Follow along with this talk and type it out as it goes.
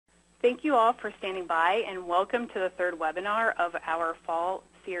Thank you all for standing by, and welcome to the third webinar of our fall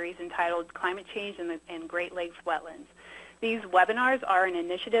series entitled Climate Change and Great Lakes Wetlands. These webinars are an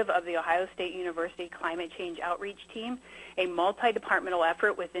initiative of the Ohio State University Climate Change Outreach Team, a multi-departmental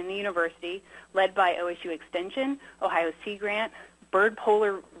effort within the university led by OSU Extension, Ohio Sea Grant, Bird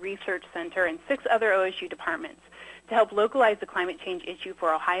Polar Research Center, and 6 other OSU departments to help localize the climate change issue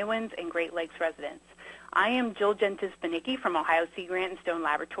for Ohioans and Great Lakes residents. I am Jill Gentis-Banicki from Ohio Sea Grant and Stone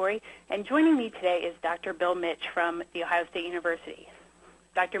Laboratory, and joining me today is Dr. Bill Mitsch from The Ohio State University.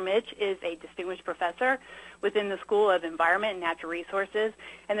 Dr. Mitsch is a distinguished professor within the School of Environment and Natural Resources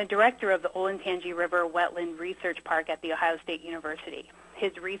and the director of the Olentangy River Wetland Research Park at The Ohio State University.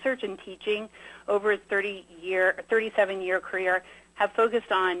 His research and teaching over his 37-year career have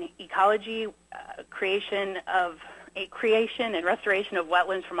focused on ecology, creation and restoration of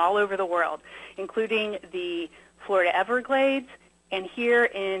wetlands from all over the world, including the Florida Everglades, and here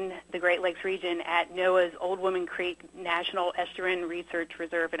in the Great Lakes region at NOAA's Old Woman Creek National Estuarine Research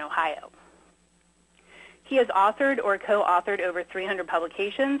Reserve in Ohio. He has authored or co-authored over 300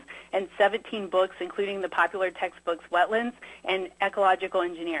 publications and 17 books, including the popular textbooks Wetlands and Ecological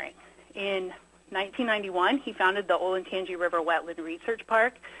Engineering. In 1991, he founded the Olentangy River Wetland Research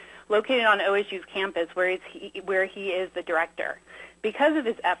Park, located on OSU's campus, where he is the director. Because of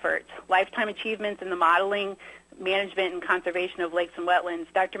his efforts, lifetime achievements in the modeling, management, and conservation of lakes and wetlands,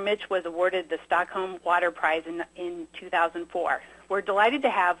 Dr. Mitsch was awarded the Stockholm Water Prize in 2004. We're delighted to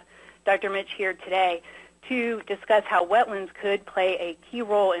have Dr. Mitsch here today to discuss how wetlands could play a key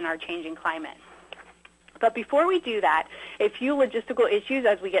role in our changing climate. But before we do that, a few logistical issues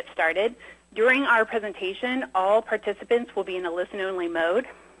as we get started. During our presentation, all participants will be in a listen-only mode.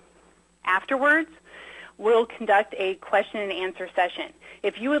 Afterwards, we'll conduct a question and answer session.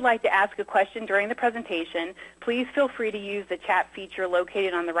 If you would like to ask a question during the presentation, please feel free to use the chat feature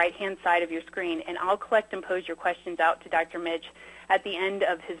located on the right-hand side of your screen, and I'll collect and pose your questions out to Dr. Mitsch at the end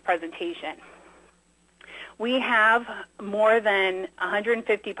of his presentation. We have more than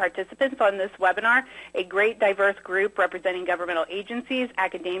 150 participants on this webinar, a great diverse group representing governmental agencies,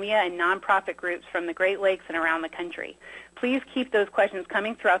 academia, and nonprofit groups from the Great Lakes and around the country. Please keep those questions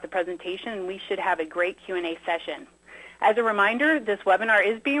coming throughout the presentation, and we should have a great Q&A session. As a reminder, this webinar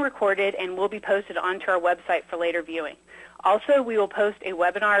is being recorded and will be posted onto our website for later viewing. Also, we will post a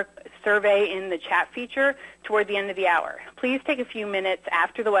webinar survey in the chat feature toward the end of the hour. Please take a few minutes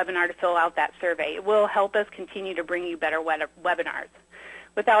after the webinar to fill out that survey. It will help us continue to bring you better webinars.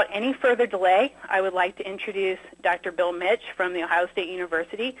 Without any further delay, I would like to introduce Dr. Bill Mitsch from The Ohio State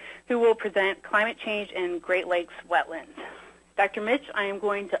University, who will present Climate Change in Great Lakes Wetlands. Dr. Mitsch, I am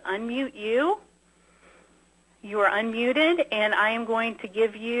going to unmute you. You are unmuted, and I am going to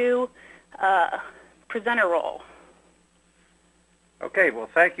give you presenter role. Okay, well,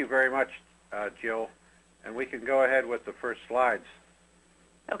 thank you very much, Jill, and we can go ahead with the first slides.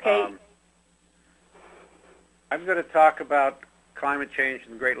 Okay. I'm going to talk about climate change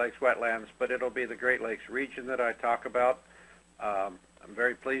in the Great Lakes wetlands, but it'll be the Great Lakes region that I talk about. I'm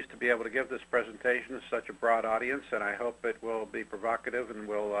very pleased to be able to give this presentation to such a broad audience, and I hope it will be provocative, and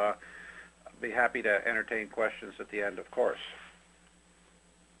we'll be happy to entertain questions at the end, of course.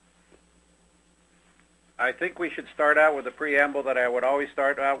 I think we should start out with a preamble that I would always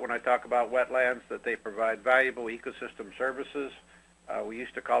start out when I talk about wetlands, that they provide valuable ecosystem services. We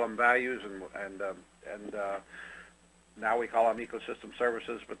used to call them values, and now we call them ecosystem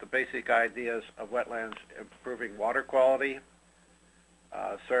services, but the basic ideas of wetlands: improving water quality,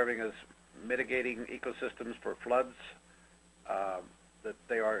 serving as mitigating ecosystems for floods, that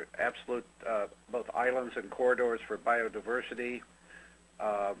they are absolute both islands and corridors for biodiversity.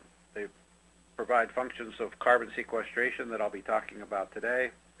 They provide functions of carbon sequestration that I'll be talking about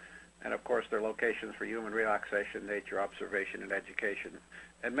today, and of course they're locations for human relaxation, nature observation, and education,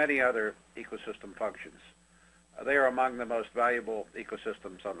 and many other ecosystem functions. They are among the most valuable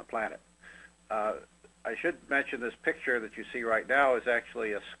ecosystems on the planet. I should mention this picture that you see right now is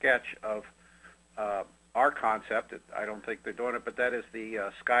actually a sketch of our concept. I don't think they're doing it, but that is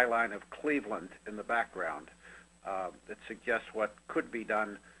the skyline of Cleveland in the background. It suggests what could be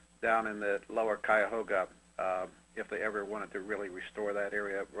done down in the lower Cuyahoga if they ever wanted to really restore that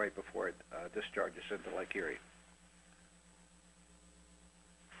area right before it discharges into Lake Erie.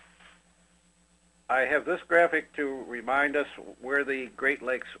 I have this graphic to remind us where the Great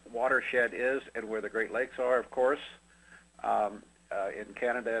Lakes watershed is and where the Great Lakes are, of course, in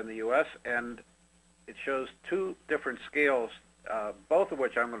Canada and the U.S., and it shows two different scales, both of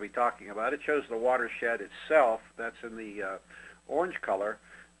which I'm going to be talking about. It shows the watershed itself, that's in the orange color,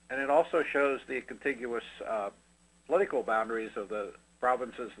 and it also shows the contiguous political boundaries of the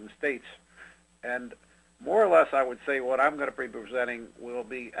provinces and states. And more or less, I would say what I'm going to be presenting will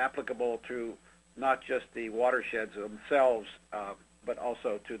be applicable to not just the watersheds themselves, but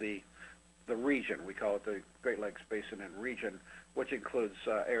also to the region. We call it the Great Lakes Basin and region, which includes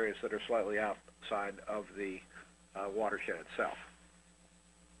areas that are slightly outside of the watershed itself.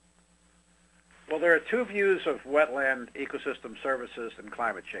 Well, there are two views of wetland ecosystem services and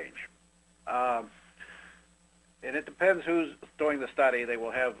climate change. And it depends who's doing the study. They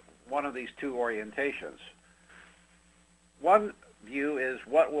will have one of these two orientations. One view is,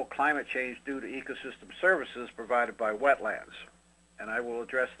 what will climate change do to ecosystem services provided by wetlands? And I will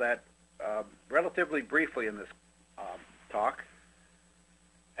address that relatively briefly in this talk.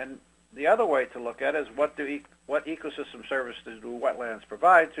 And the other way to look at it is, what ecosystem services do wetlands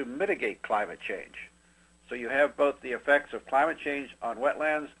provide to mitigate climate change? So you have both the effects of climate change on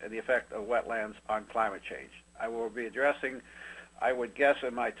wetlands and the effect of wetlands on climate change. I will be addressing, I would guess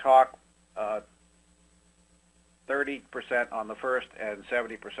in my talk, 30% on the first and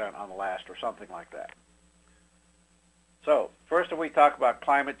 70% on the last, or something like that. So first, if we talk about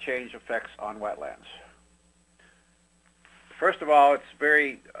climate change effects on wetlands. First of all, it's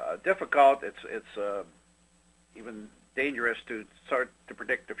very difficult. It's even dangerous to start to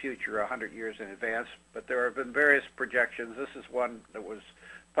predict the future 100 years in advance, but there have been various projections. This is one that was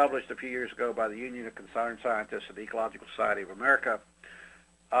published a few years ago by the Union of Concerned Scientists of the Ecological Society of America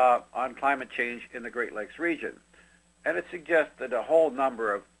on climate change in the Great Lakes region. And it suggested a whole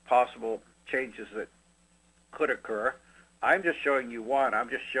number of possible changes that could occur. I'm just showing you one. I'm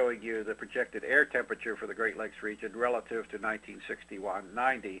just showing you the projected air temperature for the Great Lakes region relative to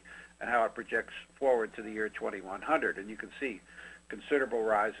 1961-90 and how it projects forward to the year 2100. And you can see considerable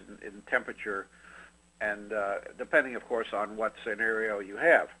rise in temperature, and depending, of course, on what scenario you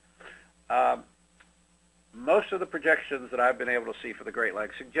have. Most of the projections that I've been able to see for the Great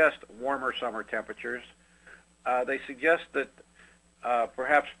Lakes suggest warmer summer temperatures. They suggest that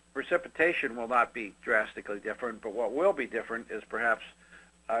perhaps precipitation will not be drastically different, but what will be different is perhaps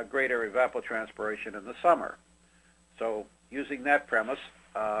greater evapotranspiration in the summer. So using that premise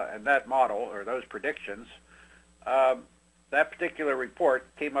and that model, or those predictions, that particular report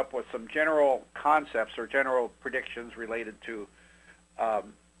came up with some general concepts or general predictions related to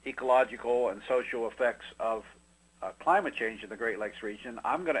ecological and social effects of climate change in the Great Lakes region.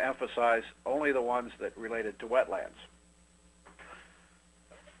 I'm going to emphasize only the ones that related to wetlands.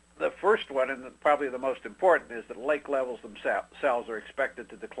 The first one, and probably the most important, is that lake levels themselves are expected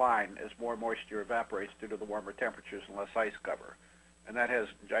to decline as more moisture evaporates due to the warmer temperatures and less ice cover. And that has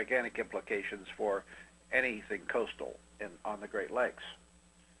gigantic implications for anything coastal on the Great Lakes.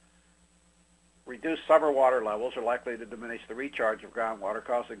 Reduced summer water levels are likely to diminish the recharge of groundwater,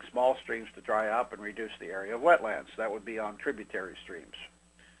 causing small streams to dry up and reduce the area of wetlands. That would be on tributary streams.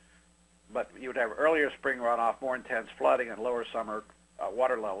 But you would have earlier spring runoff, more intense flooding, and lower summer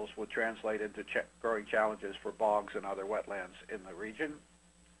water levels would translate into growing challenges for bogs and other wetlands in the region.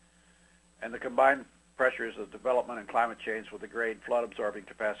 And the combined pressures of development and climate change will degrade flood-absorbing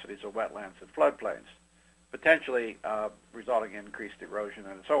capacities of wetlands and floodplains, potentially resulting in increased erosion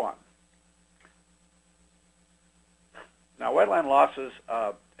and so on. Now, wetland losses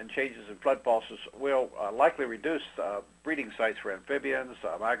and changes in flood pulses will likely reduce breeding sites for amphibians,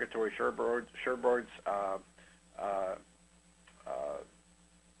 migratory shorebirds,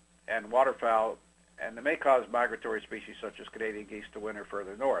 and waterfowl, and they may cause migratory species such as Canadian geese to winter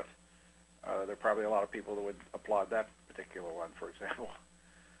further north. There are probably a lot of people that would applaud that particular one, for example.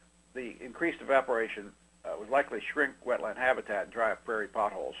 The increased evaporation would likely shrink wetland habitat and dry up prairie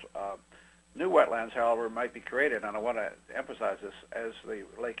potholes. New wetlands, however, might be created, and I want to emphasize this, as the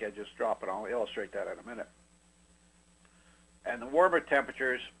lake edges drop, and I'll illustrate that in a minute. And the warmer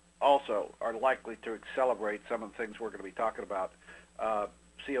temperatures also are likely to accelerate some of the things we're going to be talking about,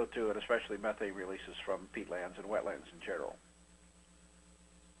 CO2 and especially methane releases from peatlands and wetlands in general.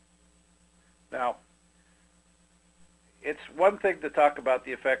 Now, it's one thing to talk about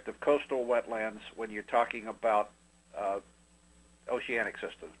the effect of coastal wetlands when you're talking about oceanic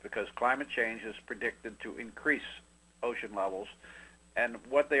systems, because climate change is predicted to increase ocean levels, and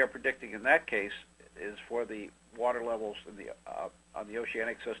what they are predicting in that case is for the water levels in the, on the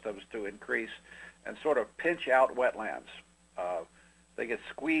oceanic systems to increase and sort of pinch out wetlands. They get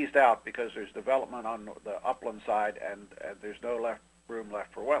squeezed out because there's development on the upland side, and there's no room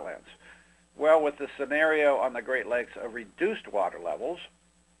left for wetlands. Well, with the scenario on the Great Lakes of reduced water levels,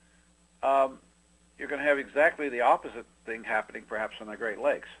 you're going to have exactly the opposite thing happening perhaps on the Great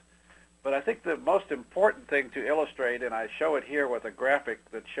Lakes. But I think the most important thing to illustrate, and I show it here with a graphic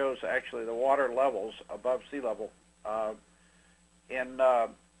that shows actually the water levels above sea level in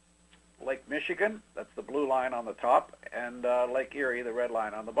Lake Michigan, that's the blue line on the top, and Lake Erie, the red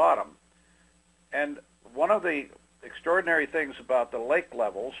line on the bottom. And one of the extraordinary things about the lake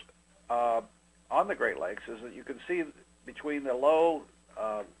levels on the Great Lakes is that you can see between the low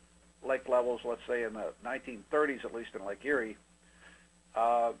lake levels, let's say in the 1930s, at least in Lake Erie,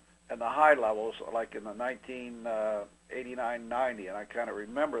 and the high levels, like in the 1989, 90, and I kind of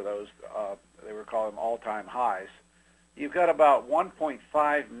remember those, they were calling them all-time highs. You've got about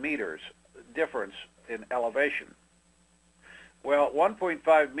 1.5 meters difference in elevation. Well,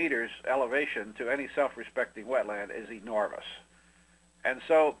 1.5 meters elevation to any self-respecting wetland is enormous. And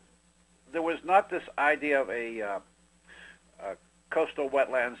so there was not this idea of a coastal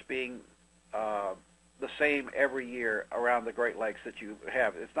wetlands being the same every year around the Great Lakes that you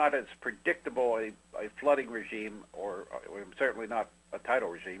have. It's not as predictable a flooding regime, or certainly not a tidal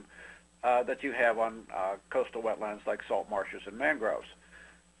regime, that you have on coastal wetlands like salt marshes and mangroves.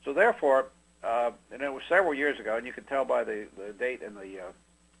 So therefore, and it was several years ago, and you can tell by the date in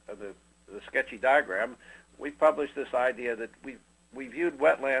the sketchy diagram, we published this idea that we viewed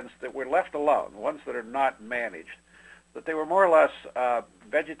wetlands that were left alone, ones that are not managed, that they were more or less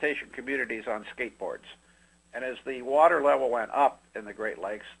vegetation communities on skateboards. And as the water level went up in the Great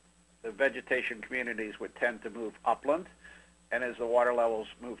Lakes, the vegetation communities would tend to move upland, and as the water levels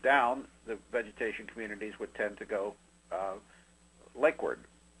moved down, the vegetation communities would tend to go lakeward.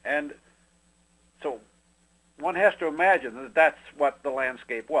 And so one has to imagine that that's what the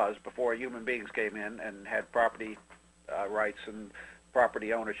landscape was before human beings came in and had property rights and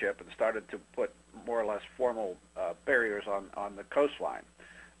property ownership and started to put more or less formal barriers on the coastline.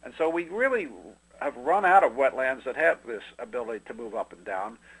 And so we really have run out of wetlands that have this ability to move up and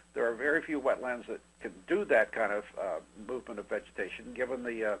down. There are very few wetlands that can do that kind of movement of vegetation, given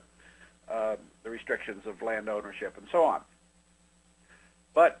the restrictions of land ownership and so on.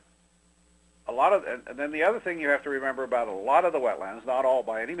 But a lot of, and then the other thing you have to remember about a lot of the wetlands, not all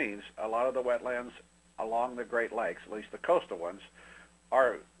by any means, a lot of the wetlands along the Great Lakes, at least the coastal ones,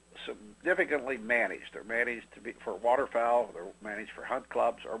 are significantly managed. They're managed to be for waterfowl, they're managed for hunt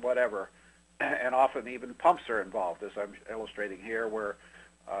clubs or whatever, and often even pumps are involved, as I'm illustrating here, where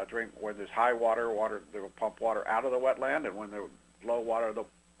when there's high water, they will pump water out of the wetland, and when there's low water, they'll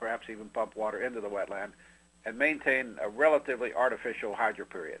perhaps even pump water into the wetland and maintain a relatively artificial hydro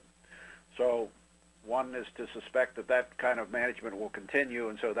period. So one is to suspect that that kind of management will continue,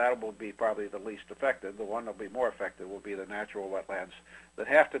 and so that will be probably the least effective. The one that will be more effective will be the natural wetlands that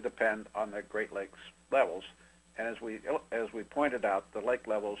have to depend on the Great Lakes levels. And as we pointed out, the lake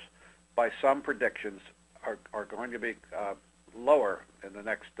levels, by some predictions, are going to be lower in the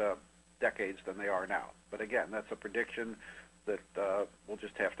next decades than they are now. But again, that's a prediction that we'll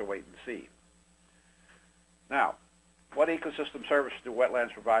just have to wait and see. Now, what ecosystem services do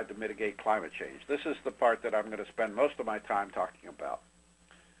wetlands provide to mitigate climate change? This is the part that I'm going to spend most of my time talking about.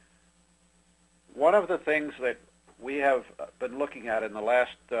 One of the things that we have been looking at in the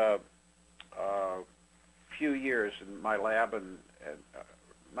last few years in my lab, and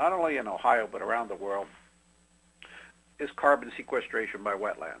not only in Ohio but around the world, is carbon sequestration by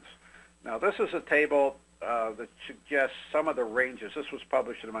wetlands. Now, this is a table that suggests some of the ranges. This was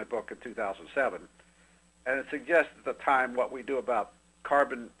published in my book in 2007. And it suggests at the time what we do about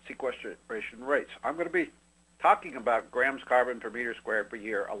carbon sequestration rates. I'm going to be talking about grams carbon per meter squared per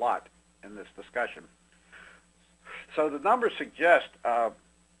year a lot in this discussion. So the numbers suggest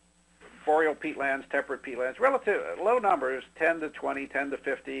boreal peatlands, temperate peatlands, relative low numbers, 10 to 20, 10 to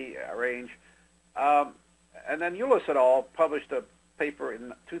 50 range. And then Ulis et al. Published a paper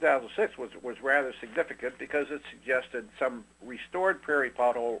in 2006 was rather significant because it suggested some restored prairie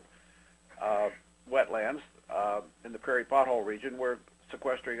pothole wetlands in the prairie pothole region were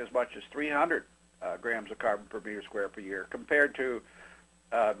sequestering as much as 300 grams of carbon per meter squared per year, compared to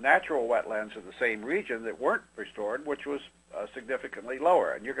natural wetlands in the same region that weren't restored, which was significantly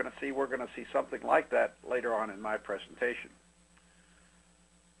lower. And we're going to see something like that later on in my presentation.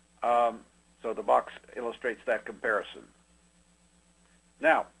 So the box illustrates that comparison.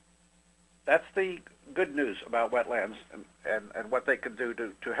 Now, that's the good news about wetlands and what they can do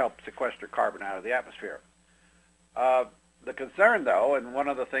to help sequester carbon out of the atmosphere. The concern, though, and one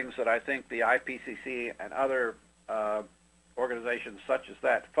of the things that I think the IPCC and other organizations such as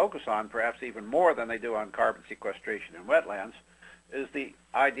that focus on, perhaps even more than they do on carbon sequestration in wetlands, is the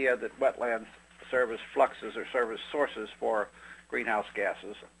idea that wetlands serve as fluxes or serve as sources for greenhouse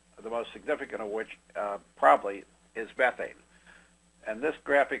gases, the most significant of which probably is methane. And this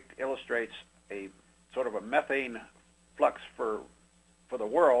graphic illustrates a sort of a methane flux for the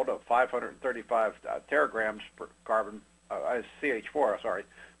world of 535 teragrams per carbon CH4, sorry,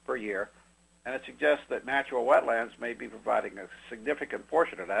 per year, and it suggests that natural wetlands may be providing a significant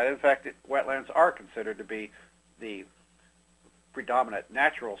portion of that. In fact, wetlands are considered to be the predominant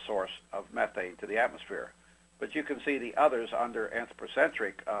natural source of methane to the atmosphere. But you can see the others under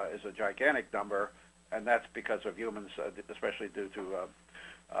anthropocentric is a gigantic number, and that's because of humans, especially due to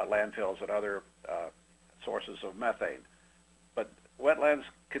landfills and other sources of methane. But wetlands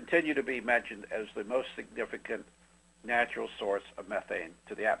continue to be mentioned as the most significant natural source of methane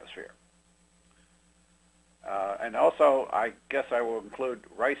to the atmosphere. And also, I guess I will include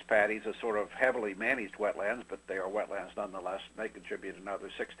rice paddies as sort of heavily managed wetlands, but they are wetlands nonetheless, and they contribute another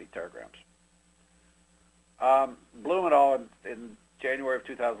 60 teragrams. Blumenthal in January of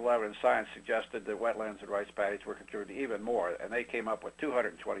 2011 in Science suggested that wetlands and rice paddies were contributing even more, and they came up with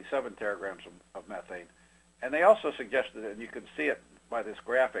 227 teragrams of methane. And they also suggested, and you can see it by this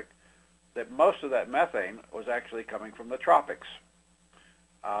graphic, that most of that methane was actually coming from the tropics.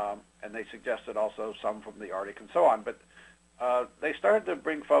 And they suggested also some from the Arctic and so on. But they started to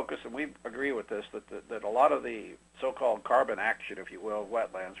bring focus, and we agree with this, that a lot of the so-called carbon action, if you will, of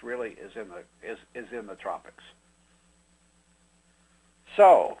wetlands really is in the tropics.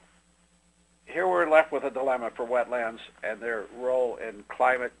 So here we're left with a dilemma for wetlands and their role in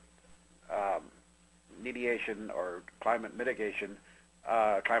climate mediation or climate mitigation,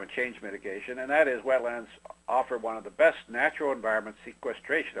 climate change mitigation, and that is wetlands offer one of the best natural environment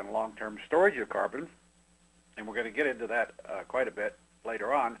sequestration and long-term storage of carbon, and we're going to get into that quite a bit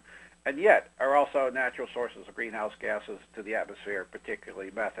later on, and yet are also natural sources of greenhouse gases to the atmosphere,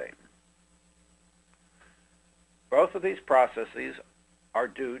 particularly methane. Both of these processes are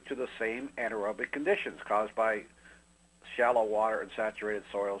due to the same anaerobic conditions caused by shallow water and saturated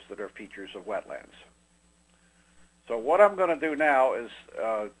soils that are features of wetlands. So what I'm going to do now is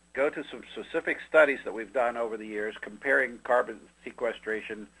go to some specific studies that we've done over the years comparing carbon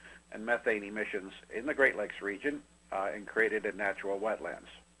sequestration and methane emissions in the Great Lakes region and created in natural wetlands.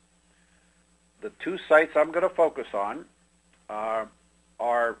 The two sites I'm going to focus on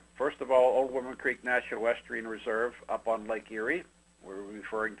are, first of all, Old Woman Creek National Estuarine Reserve up on Lake Erie. We're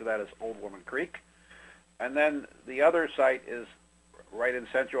referring to that as Old Woman Creek. And then the other site is right in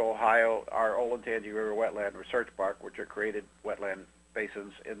central Ohio, our Olentangy River Wetland Research Park, which are created wetland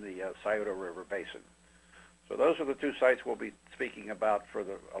basins in the Scioto River Basin. So those are the two sites we'll be speaking about for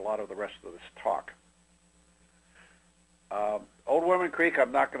a lot of the rest of this talk. Old Woman Creek,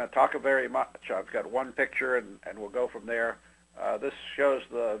 I'm not going to talk very much. I've got one picture, and we'll go from there. This shows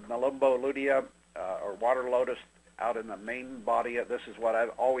the Nelumbo lutea, or water lotus, out in the main body. This is what I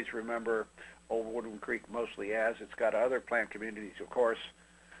always remember Old Woman Creek mostly as. It's got other plant communities, of course,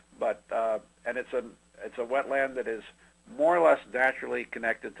 but and it's a wetland that is more or less naturally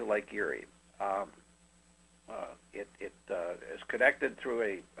connected to Lake Erie. It is connected through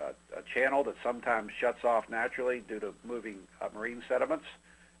a channel that sometimes shuts off naturally due to moving marine sediments,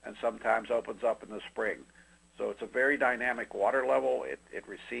 and sometimes opens up in the spring. So it's a very dynamic water level. It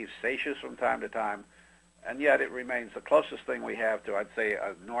receives seiches from time to time, and yet it remains the closest thing we have to, I'd say,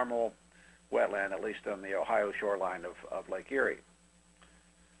 a normal wetland, at least on the Ohio shoreline of Lake Erie.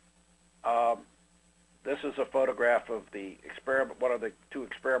 This is a photograph of one of the two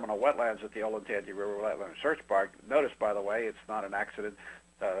experimental wetlands at the Olentangy River Wetland Research Park. Notice, by the way, it's not an accident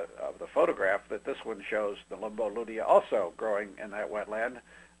of the photograph that this one shows the Nelumbo lutea also growing in that wetland,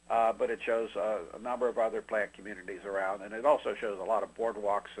 but it shows a number of other plant communities around, and it also shows a lot of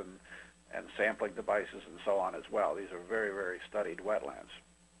boardwalks and sampling devices and so on as well. These are very, very studied wetlands.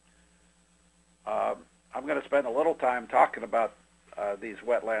 I'm going to spend a little time talking about these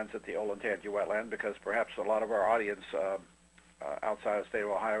wetlands at the Olentangy wetland because perhaps a lot of our audience outside of the state of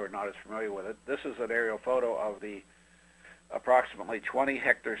Ohio are not as familiar with it. This is an aerial photo of the approximately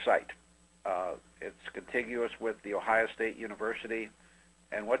 20-hectare site. It's contiguous with the Ohio State University,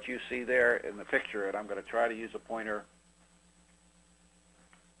 and what you see there in the picture, and I'm going to try to use a pointer,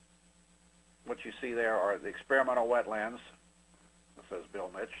 what you see there are the experimental wetlands. This says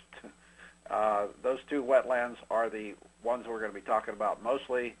Bill Mitsch. Those two wetlands are the ones we're going to be talking about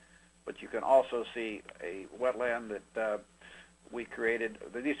mostly, but you can also see a wetland that we created.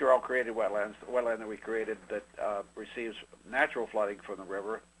 These are all created wetlands. The wetland that we created that receives natural flooding from the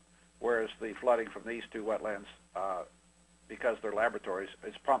river, whereas the flooding from these two wetlands, because they're laboratories,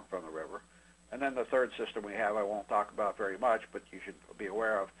 is pumped from the river. And then the third system we have I won't talk about very much, but you should be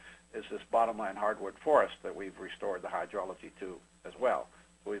aware of, is this bottomland hardwood forest that we've restored the hydrology to as well.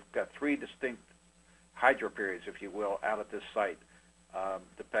 So we've got three distinct hydro periods, if you will, out at this site,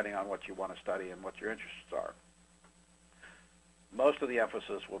 depending on what you want to study and what your interests are. Most of the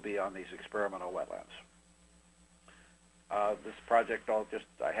emphasis will be on these experimental wetlands. This project,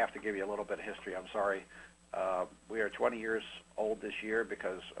 I have to give you a little bit of history, I'm sorry. We are 20 years old this year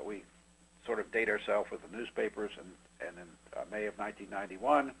because we sort of date ourselves with the newspapers, and in May of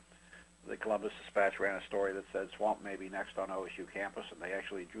 1991, the Columbus Dispatch ran a story that said swamp may be next on OSU campus, and they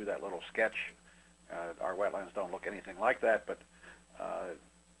actually drew that little sketch. Our wetlands don't look anything like that, but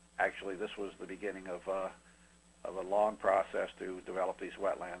actually this was the beginning of a long process to develop these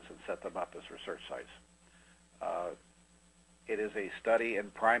wetlands and set them up as research sites. It is a study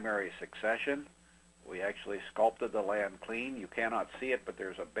in primary succession. We actually sculpted the land clean. You cannot see it, but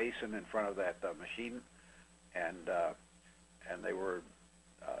there's a basin in front of that machine, and they were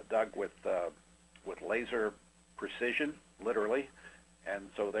dug with laser precision, literally, and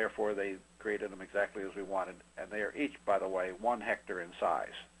so therefore they created them exactly as we wanted. And they are each, by the way, 1 hectare in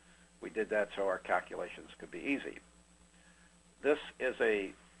size. We did that so our calculations could be easy. This is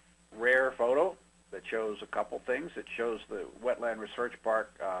a rare photo that shows a couple things. It shows the Wetland Research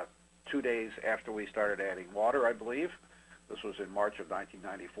Park 2 days after we started adding water, I believe. This was in March of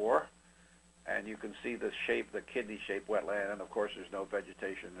 1994. And you can see the shape, the kidney-shaped wetland, and of course there's no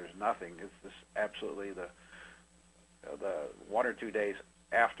vegetation, there's nothing. It's this absolutely the 1 or 2 days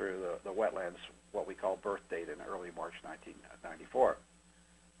after the wetlands, what we call birth date in early March 1994.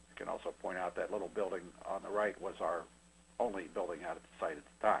 I can also point out that little building on the right was our only building out at the site at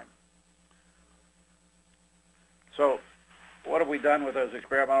the time. So what have we done with those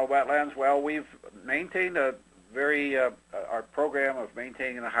experimental wetlands? Well, we've maintained a our program of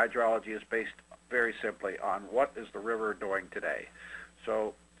maintaining the hydrology is based very simply on what is the river doing today.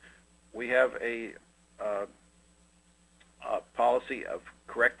 So we have a policy of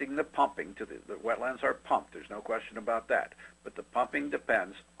correcting the pumping. The wetlands are pumped, there's no question about that. But the pumping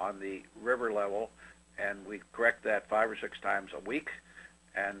depends on the river level, and we correct that 5 or 6 times a week.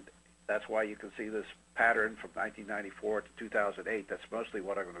 And that's why you can see this pattern from 1994 to 2008. That's mostly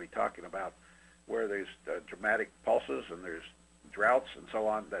what I'm going to be talking about, where there's dramatic pulses and there's droughts and so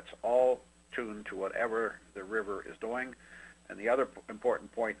on. That's all tuned to whatever the river is doing. And the other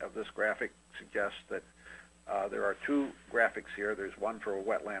important point of this graphic suggests that there are 2 graphics here. There's one for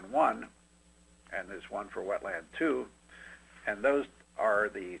Wetland 1 and there's one for Wetland 2. And those are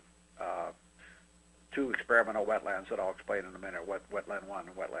the 2 experimental wetlands that I'll explain in a minute, Wetland 1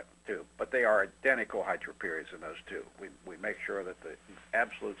 and Wetland 2. But they are identical hydroperiods in those 2. We make sure that the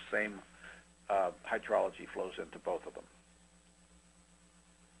absolute same hydrology flows into both of them.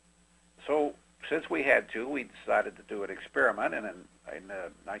 So since we had to, we decided to do an experiment, and in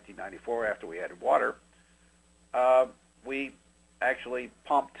 1994, after we added water, we actually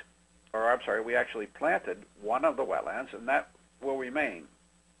planted one of the wetlands, and that will remain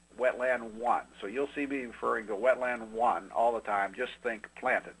Wetland 1. So you'll see me referring to Wetland 1 all the time. Just think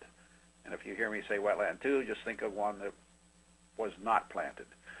planted. And if you hear me say Wetland 2, just think of one that was not planted.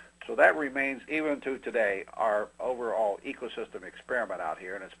 So that remains, even to today, our overall ecosystem experiment out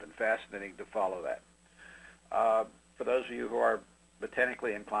here, and it's been fascinating to follow that. For those of you who are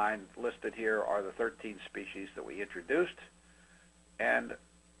botanically inclined, listed here are the 13 species that we introduced. And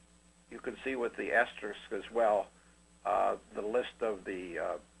you can see with the asterisk as well, the list of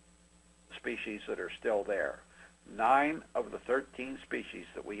the species that are still there. 9 of the 13 species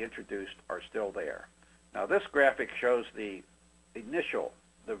that we introduced are still there. Now this graphic shows the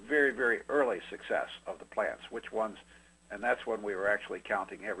very, very early success of the plants, which ones, and that's when we were actually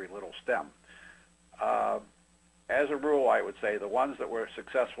counting every little stem. As a rule, I would say the ones that were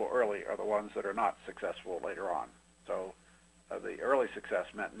successful early are the ones that are not successful later on. So the early success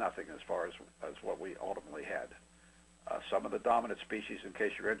meant nothing as far as what we ultimately had. Some of the dominant species, in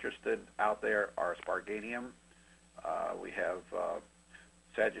case you're interested, out there are Sparganium. We have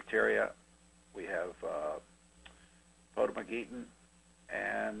Sagittaria. We have Potamogeton.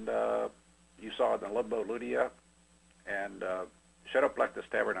 And you saw the Limbo lutea and Shadowplectus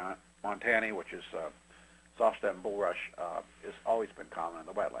tabermontani, which is soft-stem bulrush, has always been common in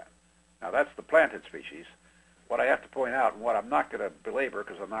the wetland. Now that's the planted species. What I have to point out, and what I'm not going to belabor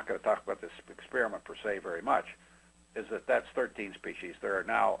because I'm not going to talk about this experiment per se very much, is that that's 13 species. There are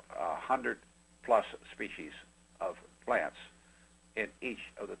now 100+ species of plants in each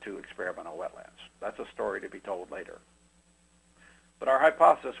of the 2 experimental wetlands. That's a story to be told later. But our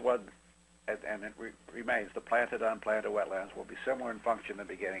hypothesis was, and it remains, the planted unplanted wetlands will be similar in function in the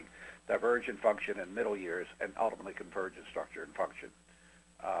beginning, diverge in function in middle years, and ultimately converge in structure and function.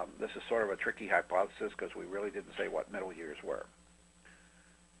 This is sort of a tricky hypothesis because we really didn't say what middle years were.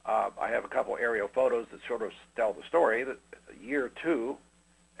 I have a couple aerial photos that sort of tell the story. That year 2,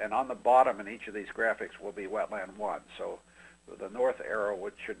 and on the bottom in each of these graphics will be Wetland 1. So the north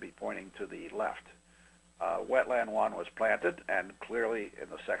arrow should be pointing to the left. Wetland 1 was planted, and clearly in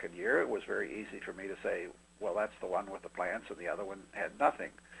the second year it was very easy for me to say, well, that's the one with the plants, and the other one had nothing.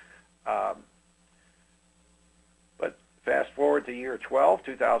 But fast forward to year 12,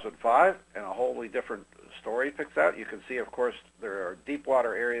 2005, and a wholly different story picks out. You can see, of course, there are deep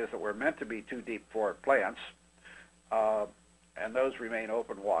water areas that were meant to be too deep for plants, and those remain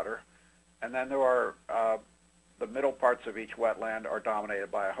open water. And then there are the middle parts of each wetland are dominated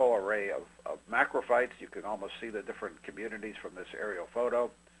by a whole array of macrophytes. You can almost see the different communities from this aerial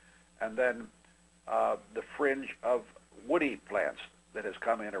photo. And then the fringe of woody plants that has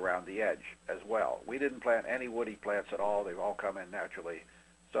come in around the edge as well. We didn't plant any woody plants at all. They've all come in naturally.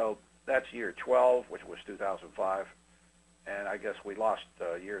 So that's year 12, which was 2005. And I guess we lost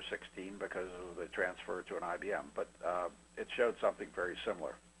year 16 because of the transfer to an IBM. But it showed something very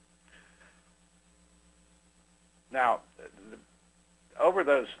similar. Now, over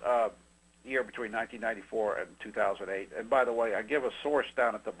those year between 1994 and 2008, and by the way, I give a source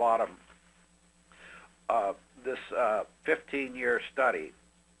down at the bottom. This 15-year study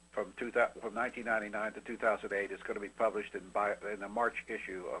from 1999 to 2008 is going to be published in the March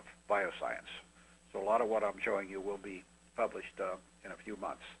issue of Bioscience. So a lot of what I'm showing you will be published in a few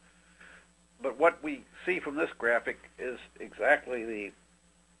months. But what we see from this graphic is exactly the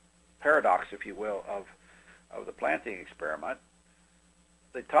paradox, if you will, of the planting experiment.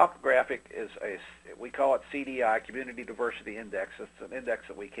 The top graphic is we call it CDI, Community Diversity Index. It's an index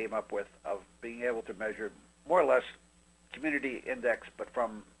that we came up with of being able to measure more or less community index, but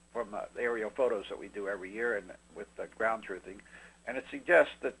from aerial photos that we do every year and with ground truthing. And it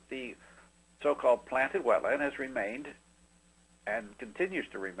suggests that the so-called planted wetland has remained and continues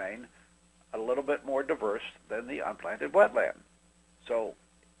to remain a little bit more diverse than the unplanted wetland. So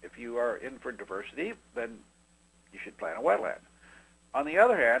if you are in for diversity, then you should plant a wetland. On the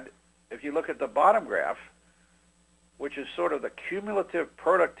other hand, if you look at the bottom graph, which is sort of the cumulative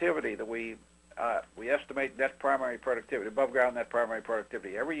productivity that we estimate net primary productivity, above ground net primary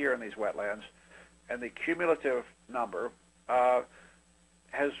productivity every year in these wetlands, and the cumulative number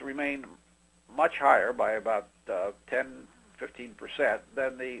has remained much higher by about 10-15%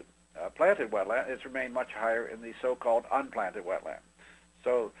 than the planted wetland. It's remained much higher in the so-called unplanted wetland.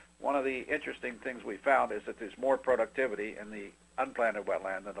 So one of the interesting things we found is that there's more productivity in the unplanted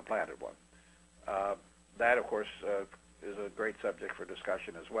wetland than the planted one. That, of course, is a great subject for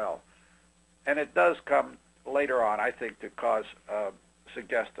discussion as well. And it does come later on, I think, to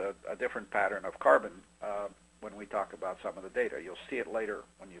suggest a different pattern of carbon when we talk about some of the data. You'll see it later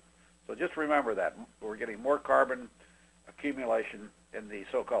so just remember that. We're getting more carbon accumulation in the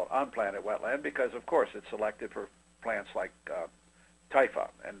so-called unplanted wetland because, of course, it's selected for plants like typha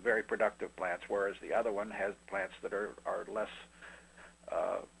and very productive plants, whereas the other one has plants that are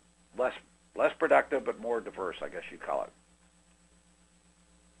less productive but more diverse, I guess you'd call it.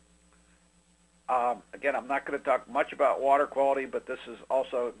 Again, I'm not going to talk much about water quality, but this is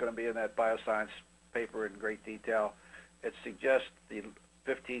also going to be in that bioscience paper in great detail. It suggests the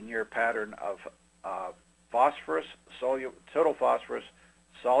 15-year pattern of phosphorus, total phosphorus,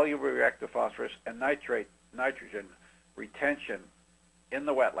 soluble reactive phosphorus, and nitrogen retention in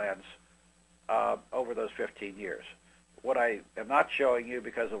the wetlands over those 15 years. What I am not showing you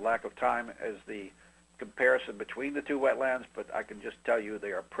because of lack of time is the comparison between the two wetlands, but I can just tell you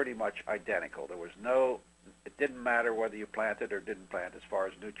they are pretty much identical. It didn't matter whether you planted or didn't plant as far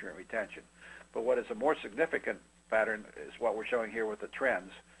as nutrient retention. But what is a more significant pattern is what we're showing here with the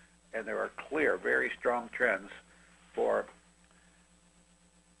trends, and there are clear, very strong trends for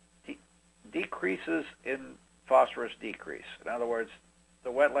decreases in phosphorus decrease. In other words, the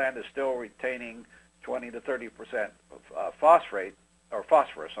wetland is still retaining 20 to 30% of phosphorus,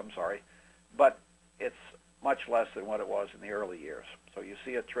 but it's much less than what it was in the early years. So you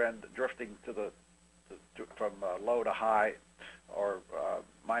see a trend drifting from low to high, or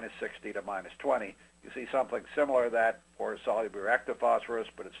minus 60 to minus 20. You see something similar to that for soluble reactive phosphorus,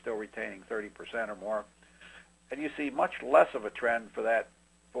 but it's still retaining 30% or more. And you see much less of a trend for that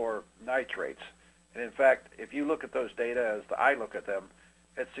for nitrates. And in fact, if you look at those data as I look at them,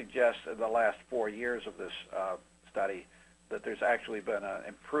 it suggests in the last 4 years of this study that there's actually been an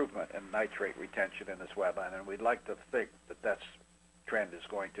improvement in nitrate retention in this wetland, and we'd like to think that that trend is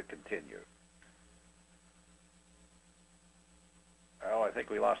going to continue. Well, I think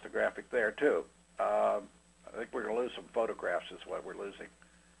we lost a graphic there too. I think we're going to lose some photographs is what we're losing.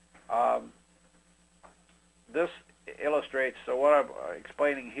 This illustrates, so what I'm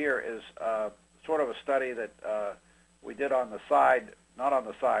explaining here is sort of a study that we did on the side, not on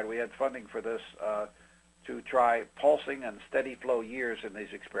the side, we had funding for this to try pulsing and steady flow years in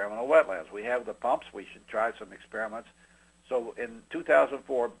these experimental wetlands. We have the pumps. We should try some experiments. So in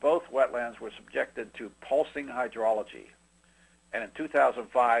 2004, both wetlands were subjected to pulsing hydrology. And in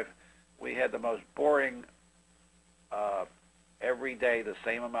 2005, we had the most boring, every day the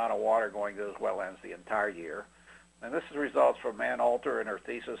same amount of water going to those wetlands the entire year. And this is results from Ann Alter in her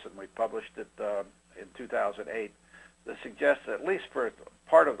thesis, and we published it in 2008, that suggests, at least for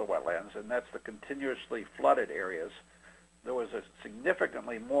part of the wetlands, and that's the continuously flooded areas, there was a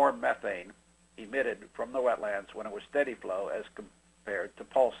significantly more methane emitted from the wetlands when it was steady flow as compared to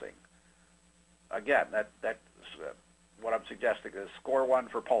pulsing. Again, that's what I'm suggesting is score one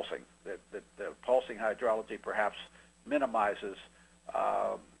for pulsing, that the pulsing hydrology perhaps minimizes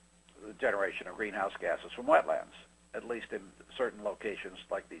the generation of greenhouse gases from wetlands, at least in certain locations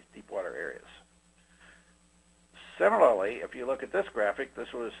like these deep water areas. Similarly, if you look at this graphic,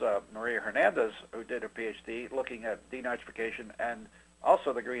 this was Maria Hernandez, who did a PhD looking at denitrification and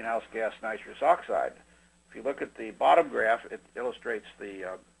also the greenhouse gas nitrous oxide. If you look at the bottom graph, it illustrates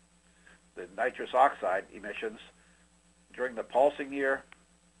the nitrous oxide emissions during the pulsing year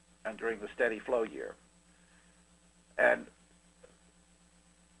and during the steady flow year. And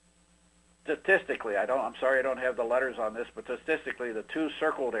statistically, I'm sorry I don't have the letters on this, but statistically, the two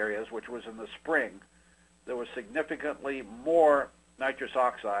circled areas, which was in the spring, there was significantly more nitrous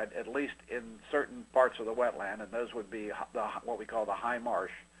oxide, at least in certain parts of the wetland, and those would be what we call the high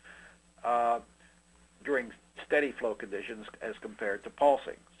marsh, during steady flow conditions as compared to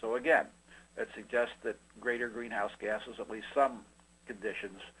pulsing. So again, it suggests that greater greenhouse gases, at least some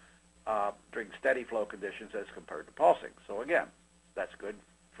conditions, during steady flow conditions as compared to pulsing. So again, that's good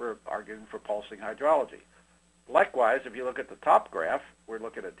for arguing for pulsing hydrology. Likewise, if you look at the top graph, we're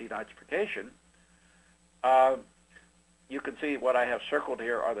looking at denitrification. You can see what I have circled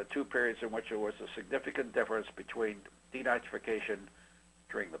here are the two periods in which there was a significant difference between denitrification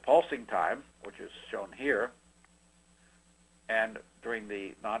during the pulsing time, which is shown here, and during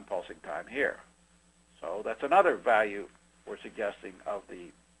the non-pulsing time here. So that's another value we're suggesting of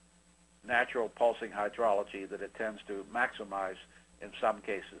the natural pulsing hydrology, that it tends to maximize, in some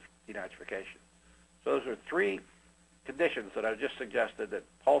cases, denitrification. So those are three conditions that I've just suggested that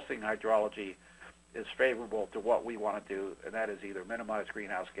pulsing hydrology is favorable to what we want to do, and that is either minimize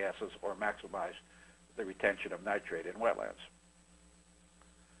greenhouse gases or maximize the retention of nitrate in wetlands.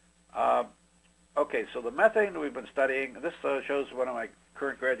 Okay, so the methane that we've been studying, this shows one of my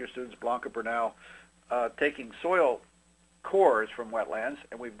current graduate students, Blanca Bernal, taking soil cores from wetlands,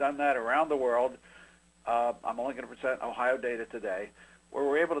 and we've done that around the world. I'm only going to present Ohio data today, where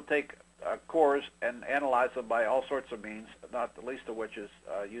we're able to take cores and analyze them by all sorts of means, not the least of which is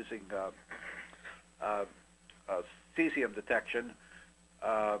using cesium detection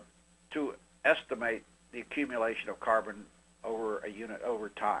to estimate the accumulation of carbon over a unit over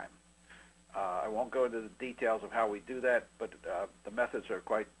time. I won't go into the details of how we do that, but the methods are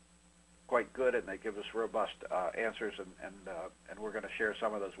quite good, and they give us robust answers, and we're going to share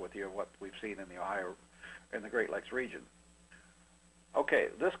some of those with you, what we've seen in the Ohio, in the Great Lakes region. Okay,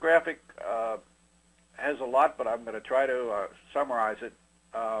 this graphic has a lot, but I'm going to try to summarize it.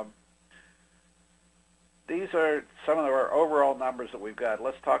 These are some of our overall numbers that we've got.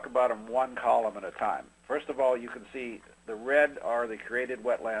 Let's talk about them one column at a time. First of all, you can see the red are the created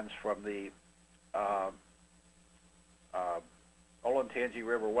wetlands from the Olentangy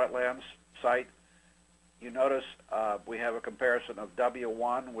River Wetlands site. You notice we have a comparison of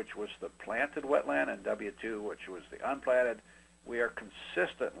W1, which was the planted wetland, and W2, which was the unplanted. We are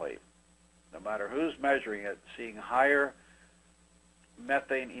consistently, no matter who's measuring it, seeing higher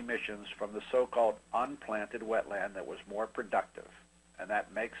methane emissions from the so-called unplanted wetland that was more productive, and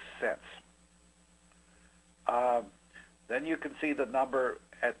that makes sense. Then you can see the number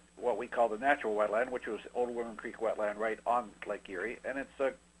at what we call the natural wetland, which was Old Woman Creek wetland right on Lake Erie, and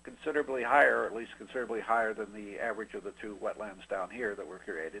it's considerably higher, or at least considerably higher than the average of the two wetlands down here that were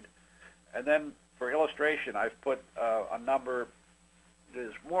created. And then for illustration, I've put a number that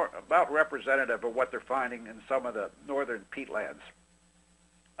is more about representative of what they're finding in some of the northern peatlands,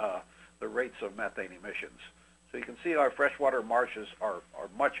 the rates of methane emissions. So you can see our freshwater marshes are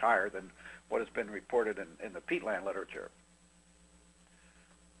much higher than what has been reported in the peatland literature.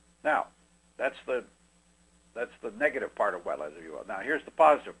 Now, that's the negative part of wetlands, if you will. Now, here's the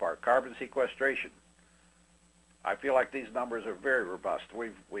positive part, carbon sequestration. I feel like these numbers are very robust.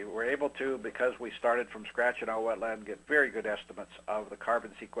 We were able to, because we started from scratch in our wetland, get very good estimates of the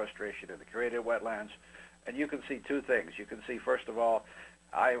carbon sequestration in the created wetlands. And you can see two things. You can see, first of all,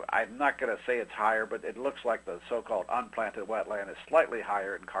 I'm not going to say it's higher, but it looks like the so-called unplanted wetland is slightly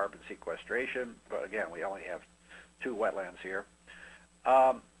higher in carbon sequestration. But again, we only have 2 wetlands here.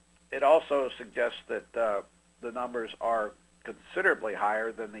 It also suggests that the numbers are considerably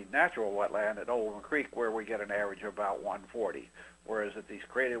higher than the natural wetland at Olentangy Creek, where we get an average of about 140, whereas at these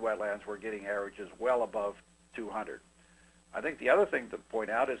created wetlands, we're getting averages well above 200. I think the other thing to point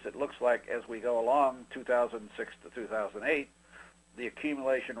out is it looks like as we go along, 2006 to 2008, the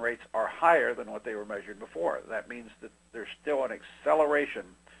accumulation rates are higher than what they were measured before. That means that there's still an acceleration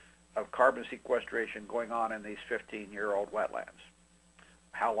of carbon sequestration going on in these 15-year-old wetlands.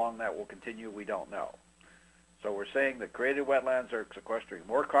 How long that will continue, we don't know. So we're saying that created wetlands are sequestering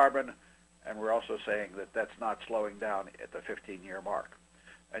more carbon, and we're also saying that that's not slowing down at the 15-year mark.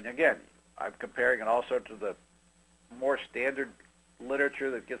 And again, I'm comparing it also to the more standard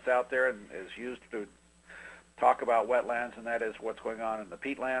literature that gets out there and is used to talk about wetlands, and that is what's going on in the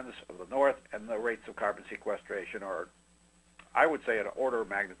peatlands of the north, and the rates of carbon sequestration are, I would say, an order of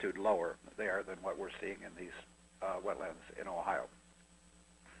magnitude lower there than what we're seeing in these wetlands in Ohio.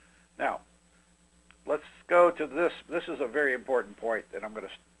 Now, let's go to this. This is a very important point, and I'm going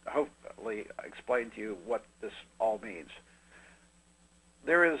to hopefully explain to you what this all means.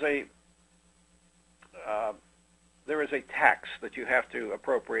 There is a tax that you have to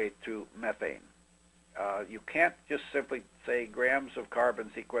appropriate to methane. You can't just simply say grams of carbon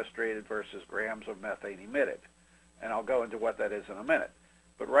sequestrated versus grams of methane emitted, and I'll go into what that is in a minute.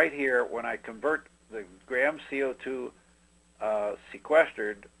 But right here, when I convert the grams CO2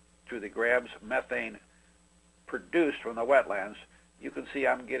 sequestered to the grams methane produced from the wetlands, you can see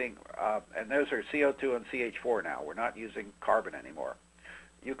I'm getting, and those are CO2 and CH4 now. We're not using carbon anymore.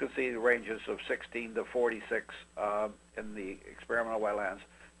 You can see the ranges of 16 to 46 in the experimental wetlands,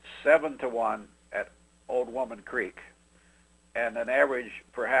 7 to 1 at Old Woman Creek, and an average,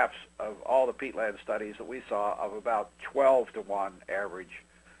 perhaps, of all the peatland studies that we saw of about 12 to 1 average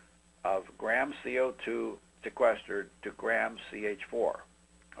of grams CO2 sequestered to grams CH4.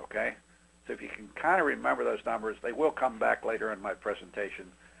 Okay? So if you can kind of remember those numbers, they will come back later in my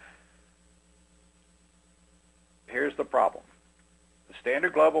presentation. Here's the problem. The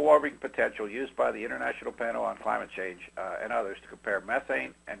standard global warming potential used by the International Panel on Climate Change and others to compare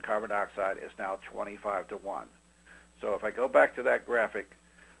methane and carbon dioxide is now 25 to 1. So if I go back to that graphic,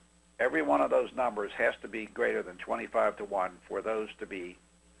 every one of those numbers has to be greater than 25 to 1 for those to be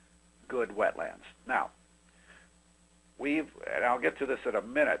good wetlands. Now, and I'll get to this in a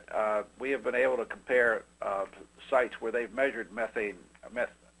minute, we have been able to compare sites where they've measured methane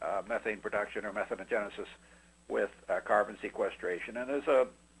production or methanogenesis with carbon sequestration, and there's a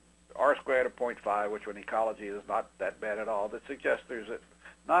R-squared of 0.5, which in ecology is not that bad at all, that suggests there's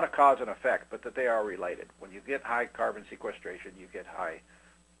not a cause and effect, but that they are related. When you get high carbon sequestration, you get high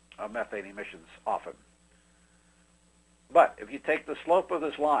methane emissions often. But if you take the slope of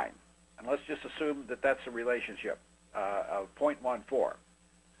this line, and let's just assume that that's a relationship of 0.14,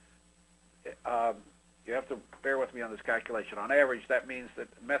 you have to bear with me on this calculation. On average, that means that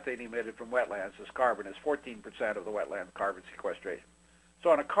methane emitted from wetlands as carbon is 14% of the wetland carbon sequestration.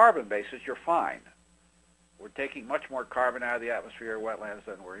 So on a carbon basis, you're fine. We're taking much more carbon out of the atmosphere of wetlands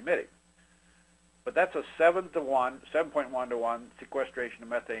than we're emitting. But that's a 7.1 to 1 sequestration to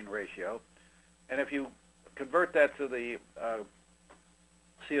methane ratio. And if you convert that to the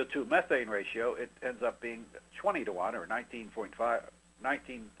CO2 methane ratio, it ends up being 20 to 1 or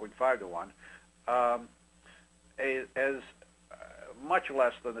 19.5 to 1. As much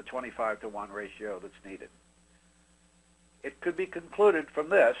less than the 25 to 1 ratio that's needed. It could be concluded from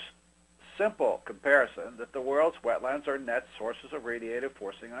this simple comparison that the world's wetlands are net sources of radiative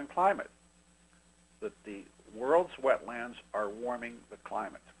forcing on climate, that the world's wetlands are warming the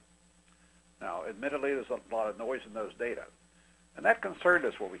climate. Now, admittedly, there's a lot of noise in those data, and that concerned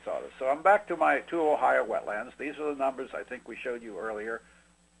us when we saw this. So I'm back to my 2 Ohio wetlands. These are the numbers I think we showed you earlier.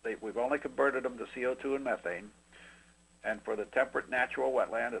 We've only converted them to CO2 and methane. And for the temperate natural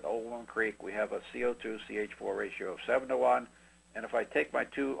wetland at Olentangy Creek, we have a CO2 CH4 ratio of 7 to 1. And if I take my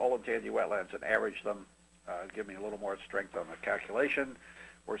 2 Olentangy wetlands and average them, give me a little more strength on the calculation,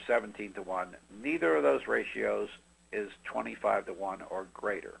 we're 17 to 1. Neither of those ratios is 25 to 1 or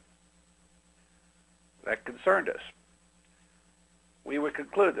greater. That concerned us. We would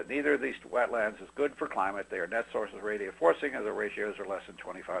conclude that neither of these wetlands is good for climate. They are net sources of radiative forcing, and the ratios are less than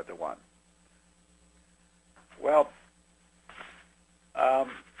 25 to 1. Well,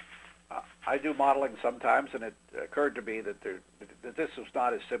 I do modeling sometimes, and it occurred to me that this was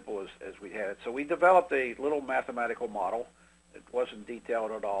not as simple as we had it. So we developed a little mathematical model. It wasn't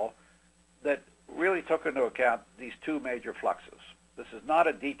detailed at all, that really took into account these 2 major fluxes. This is not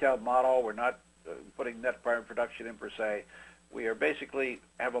a detailed model. We're not putting net primary production in per se. We are basically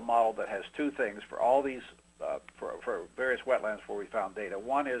have a model that has two things for all these, for various wetlands where we found data.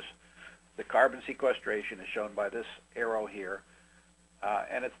 One is the carbon sequestration is shown by this arrow here.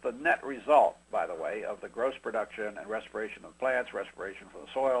 And it's the net result, by the way, of the gross production and respiration of plants, respiration from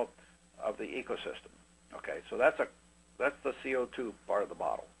the soil, of the ecosystem. Okay, so that's the CO2 part of the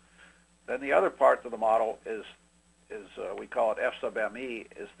model. Then the other part of the model is we call it F sub ME,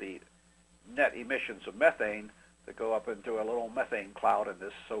 is the net emissions of methane that go up into a little methane cloud in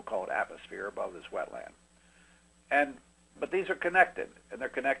this so-called atmosphere above this wetland. But these are connected, and they're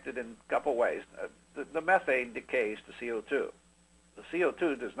connected in a couple ways. The methane decays to CO2. The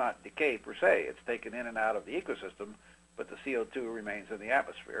CO2 does not decay per se. It's taken in and out of the ecosystem, but the CO2 remains in the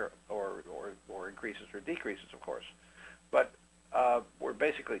atmosphere or increases or decreases, of course. But we're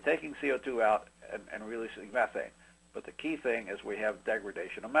basically taking CO2 out and releasing methane. But the key thing is we have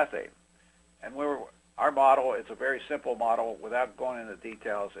degradation of methane. And our model is a very simple model without going into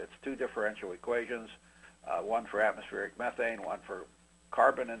details. It's two differential equations, one for atmospheric methane, one for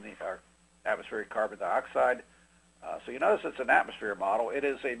carbon in the atmospheric carbon dioxide. So you notice it's an atmosphere model. It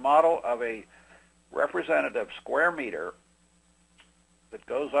is a model of a representative square meter that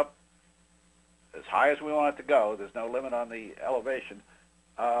goes up as high as we want it to go. There's no limit on the elevation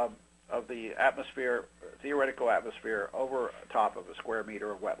of the atmosphere, theoretical atmosphere, over top of a square meter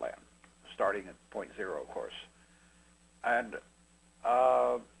of wetland, starting at 0.0, of course. And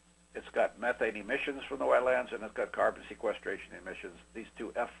it's got methane emissions from the wetlands, and it's got carbon sequestration emissions. These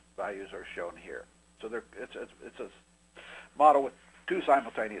two F values are shown here. So it's a model with two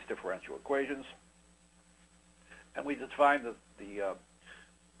simultaneous differential equations, and we define the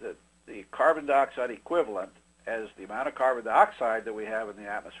carbon dioxide equivalent as the amount of carbon dioxide that we have in the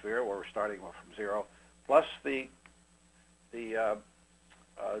atmosphere, where we're starting from 0, plus the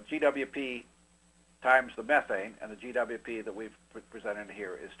GWP times the methane, and the GWP that we've presented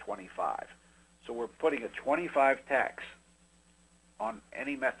here is 25. So we're putting a 25 tax on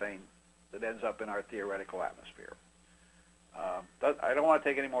any methane that ends up in our theoretical atmosphere. I don't want to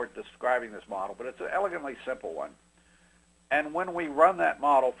take any more describing this model, but it's an elegantly simple one. And when we run that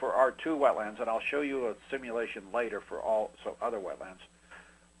model for our two wetlands, and I'll show you a simulation later for other wetlands,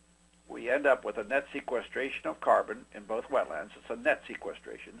 we end up with a net sequestration of carbon in both wetlands. It's a net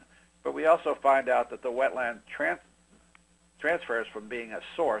sequestration. But we also find out that the wetland transfers from being a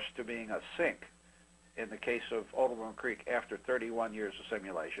source to being a sink in the case of Okavango Creek after 31 years of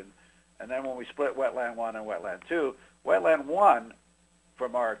simulation. And then when we split Wetland 1 and Wetland 2, Wetland 1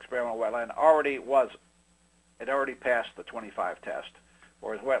 from our experimental wetland already passed the 25 test,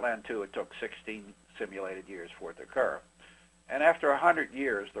 whereas Wetland 2, it took 16 simulated years for it to occur. And after 100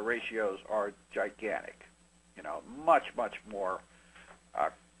 years, the ratios are gigantic. You know, much, much more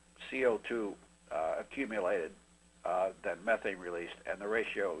CO2 accumulated than methane released, and the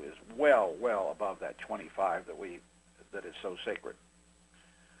ratio is well, well above that 25 that is so sacred.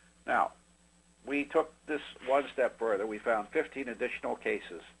 Now, we took this one step further. We found 15 additional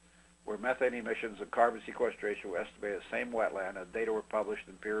cases where methane emissions and carbon sequestration were estimated as the same wetland, and data were published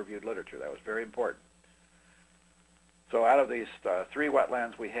in peer-reviewed literature. That was very important. So out of these 3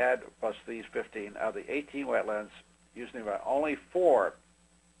 wetlands we had, plus these 15, out of the 18 wetlands, using about only 4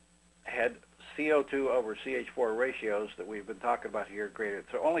 had CO2 over CH4 ratios that we've been talking about here graded.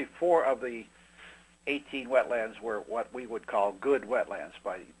 So only 4 of the 18 wetlands were what we would call good wetlands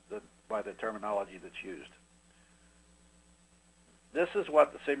by the terminology that's used. This is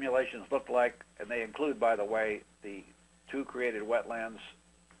what the simulations look like, and they include, by the way, the 2 created wetlands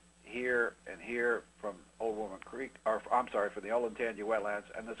here and here from Old Woman Creek, or I'm sorry, for the Olentangy wetlands,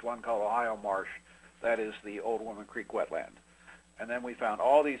 and this one called Ohio Marsh, that is the Old Woman Creek wetland. And then we found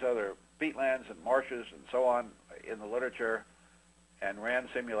all these other peatlands and marshes and so on in the literature and ran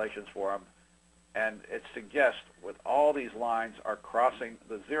simulations for them. And it suggests with all these lines are crossing,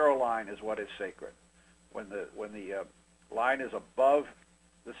 the 0 line is what is sacred. When the line is above,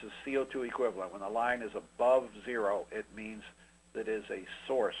 this is CO2 equivalent, when the line is above 0, it means that it is a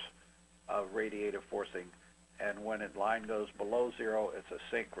source of radiative forcing. And when a line goes below 0, it's a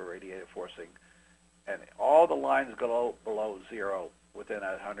sink for radiative forcing. And all the lines go below 0 within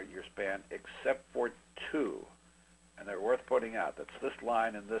a 100-year span, except for 2. And they're worth pointing out. That's this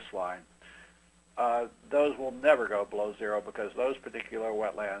line and this line. Those will never go below 0 because those particular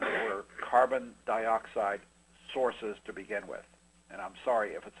wetlands were carbon dioxide sources to begin with. And I'm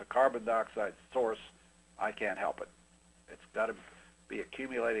sorry, if it's a carbon dioxide source, I can't help it. It's got to be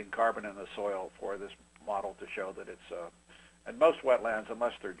accumulating carbon in the soil for this model to show that it's, and most wetlands,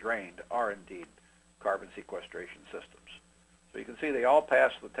 unless they're drained, are indeed carbon sequestration systems. So you can see they all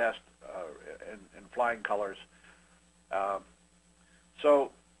passed the test in flying colors.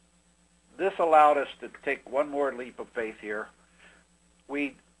 So this allowed us to take one more leap of faith here.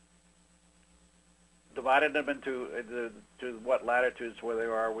 We divided them into what latitudes where they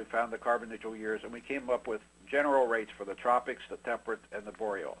are. We found the carbon neutral years, and we came up with general rates for the tropics, the temperate, and the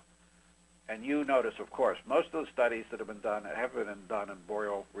boreal. And you notice, of course, most of the studies that have been done in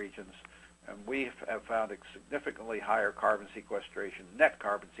boreal regions, and we have found a significantly higher carbon sequestration, net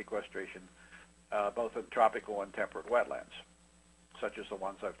carbon sequestration, both in tropical and temperate wetlands, such as the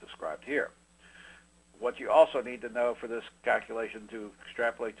ones I've described here. What you also need to know for this calculation to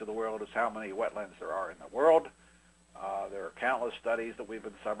extrapolate to the world is how many wetlands there are in the world. There are countless studies that we've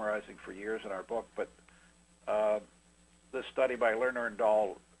been summarizing for years in our book, but this study by Lerner and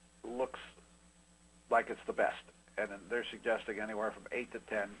Dahl looks like it's the best, and they're suggesting anywhere from 8 to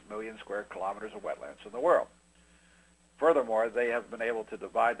 10 million square kilometers of wetlands in the world. Furthermore, they have been able to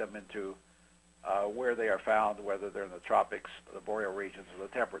divide them into where they are found, whether they're in the tropics, the boreal regions, or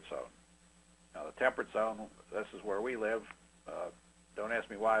the temperate zone. Now, the temperate zone, this is where we live. Don't ask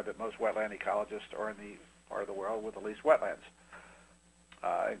me why, but most wetland ecologists are in the part of the world with the least wetlands,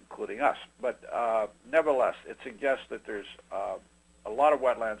 including us. But nevertheless, it suggests that there's a lot of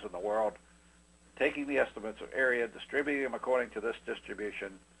wetlands in the world. Taking the estimates of area, distributing them according to this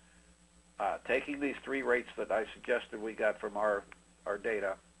distribution, taking these three rates that I suggested we got from our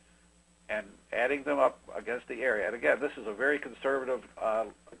data, and adding them up against the area. And again, this is a very conservative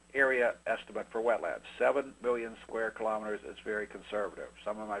area estimate for wetlands. 7 million square kilometers is very conservative.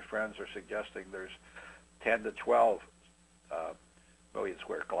 Some of my friends are suggesting there's 10 to 12 million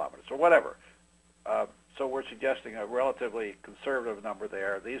square kilometers, or whatever. So we're suggesting a relatively conservative number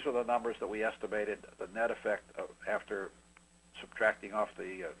there. These are the numbers that we estimated the net effect of after subtracting off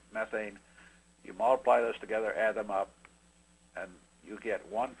the methane. You multiply those together, add them up, and you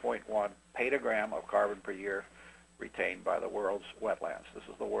get 1.1 petagram of carbon per year retained by the world's wetlands. This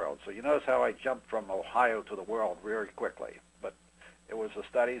is the world. So you notice how I jumped from Ohio to the world very quickly, but it was the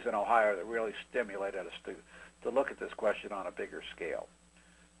studies in Ohio that really stimulated us to look at this question on a bigger scale.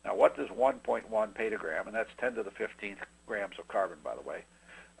 Now, what does 1.1 petagram, and that's 10 to the 15th grams of carbon, by the way,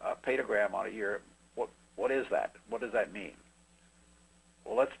 petagram on a year, what is that? What does that mean?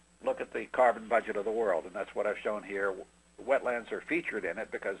 Well, let's look at the carbon budget of the world, and that's what I've shown here. Wetlands are featured in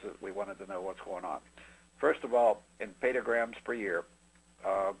it because we wanted to know what's going on. First of all, in petagrams per year,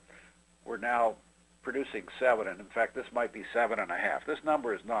 we're now producing 7, and in fact, this might be 7.5. This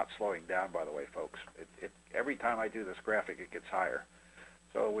number is not slowing down, by the way, folks. Every time I do this graphic, it gets higher.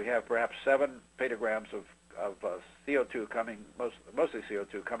 So we have perhaps 7 petagrams of CO2 coming, mostly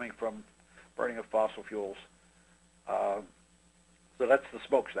CO2, coming from burning of fossil fuels. So that's the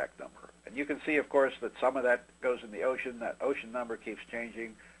smokestack number. And you can see, of course, that some of that goes in the ocean. That ocean number keeps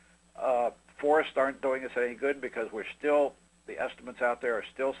changing. Forests aren't doing us any good because the estimates out there are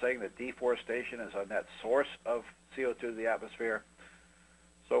still saying that deforestation is a net source of CO2 to the atmosphere.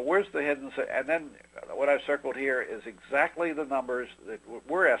 So where's the hidden? And then what I've circled here is exactly the numbers that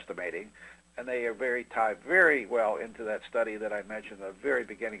we're estimating, and they are tied very well into that study that I mentioned at the very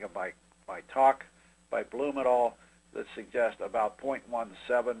beginning of my talk by Bloom et al. That suggests about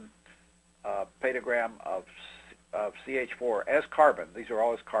 0.17 petagram of CH4 as carbon. These are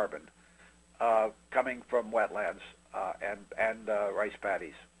all as carbon coming from wetlands and rice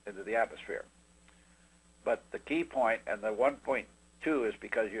paddies into the atmosphere. But the key point, and the 1.2 is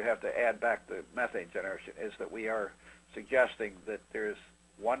because you have to add back the methane generation, is that we are suggesting that there's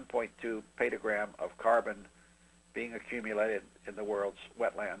 1.2 petagram of carbon being accumulated in the world's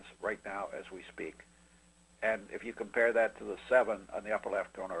wetlands right now as we speak. And if you compare that to the 7 on the upper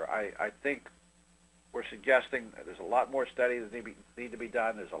left corner, I think we're suggesting that there's a lot more studies that need to be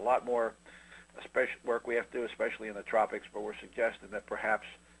done. There's a lot more work we have to do, especially in the tropics, but we're suggesting that perhaps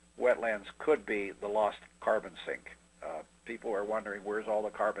wetlands could be the lost carbon sink. People are wondering where's all the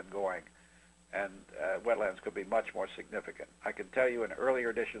carbon going, and wetlands could be much more significant. I can tell you in earlier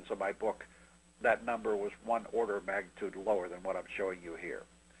editions of my book, that number was 1 order of magnitude lower than what I'm showing you here.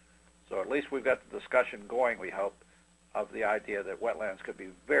 So at least we've got the discussion going, we hope, of the idea that wetlands could be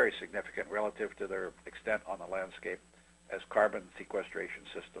very significant relative to their extent on the landscape as carbon sequestration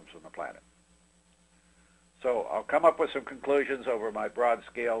systems on the planet. So I'll come up with some conclusions over my broad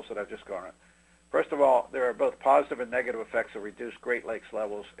scales that I've just gone on. First of all, there are both positive and negative effects of reduced Great Lakes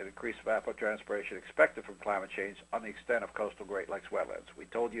levels and increased evapotranspiration expected from climate change on the extent of coastal Great Lakes wetlands. We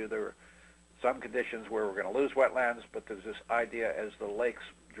told you there were some conditions where we're going to lose wetlands, but there's this idea as the lakes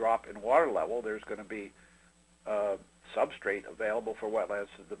drop in water level, there's going to be substrate available for wetlands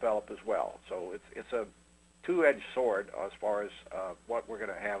to develop as well. So it's a two-edged sword as far as what we're going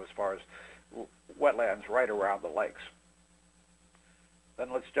to have as far as wetlands right around the lakes.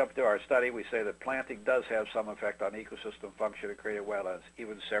 Then let's jump to our study. We say that planting does have some effect on ecosystem function and creating wetlands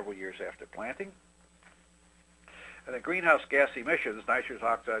even several years after planting. And the greenhouse gas emissions, nitrous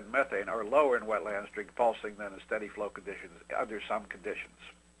oxide and methane, are lower in wetlands during pulsing than in steady flow conditions under some conditions.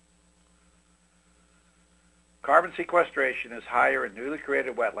 Carbon sequestration is higher in newly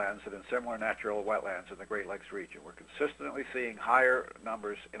created wetlands than in similar natural wetlands in the Great Lakes region. We're consistently seeing higher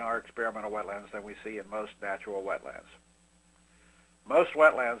numbers in our experimental wetlands than we see in most natural wetlands. Most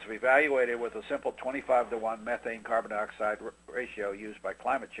wetlands have evaluated with a simple 25-to-1 methane-carbon dioxide ratio used by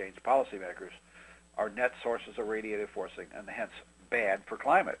climate change policymakers are net sources of radiative forcing and hence bad for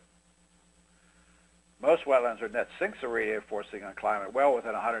climate. Most wetlands are net sinks of radiative forcing on climate well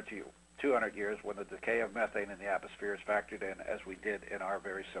within 100 to 200 years when the decay of methane in the atmosphere is factored in, as we did in our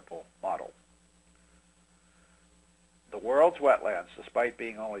very simple model. The world's wetlands, despite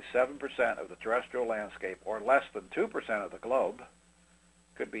being only 7% of the terrestrial landscape or less than 2% of the globe,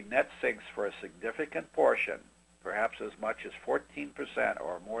 could be net sinks for a significant portion, perhaps as much as 14%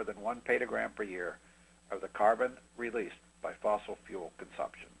 or more than 1 petagram per year of the carbon released by fossil fuel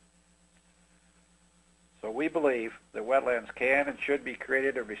consumption. So we believe that wetlands can and should be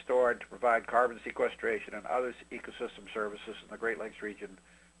created and restored to provide carbon sequestration and other ecosystem services in the Great Lakes region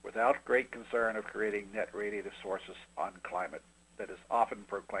without great concern of creating net radiative sources on climate that is often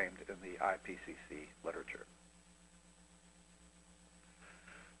proclaimed in the IPCC literature.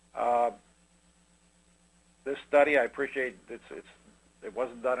 This study, I appreciate it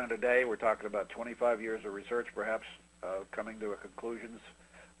wasn't done in a day. We're talking about 25 years of research, perhaps coming to a conclusions.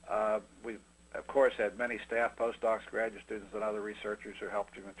 We've, of course, had many staff, postdocs, graduate students, and other researchers who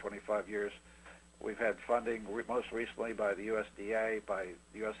helped during the 25 years. We've had funding most recently by the USDA, by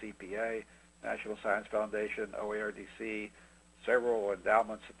the US EPA, National Science Foundation, OARDC, several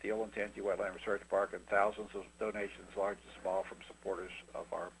endowments at the Olentangy Wetland Research Park, and thousands of donations, large and small, from supporters of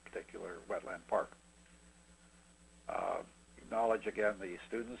our particular wetland park. Acknowledge again the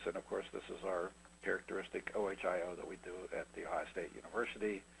students, and of course this is our characteristic OHIO that we do at the Ohio State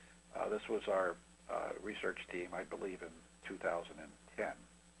University. This was our research team, I believe, in 2010.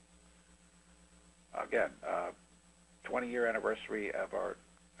 Again, 20-year anniversary of our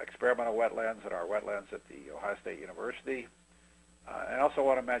experimental wetlands and our wetlands at the Ohio State University. I also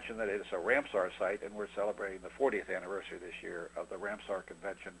want to mention that it is a Ramsar site, and we're celebrating the 40th anniversary this year of the Ramsar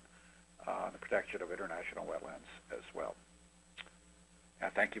Convention on the Protection of International Wetlands as well.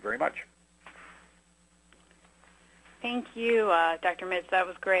 And thank you very much. Thank you, Dr. Mitsch. That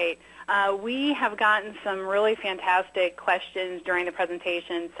was great. We have gotten some really fantastic questions during the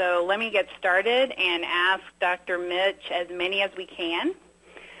presentation, so let me get started and ask Dr. Mitsch as many as we can.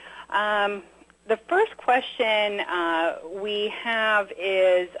 The first question we have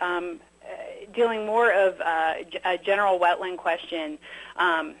is dealing more of a general wetland question.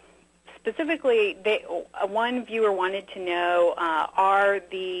 Specifically, one viewer wanted to know, are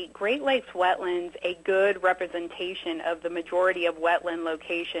the Great Lakes wetlands a good representation of the majority of wetland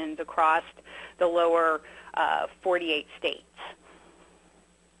locations across the lower 48 states?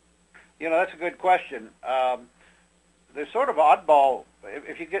 You know, that's a good question. They're sort of oddball.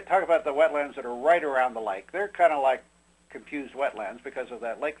 If you talk about the wetlands that are right around the lake, they're kind of like confused wetlands because of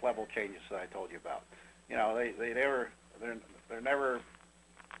that lake level changes that I told you about. You know, they're never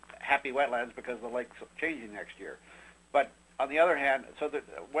happy wetlands because the lake's changing next year. But on the other hand, so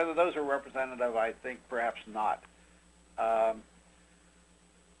whether those are representative, I think perhaps not.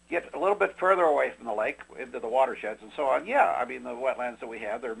 Get a little bit further away from the lake into the watersheds and so on. Yeah, I mean the wetlands that we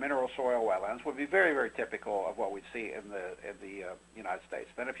have, they're mineral soil wetlands, would be very, very typical of what we see in the United States.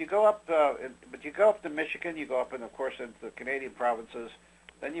 Then if you go up, but you go up to Michigan, you go up, and of course into the Canadian provinces.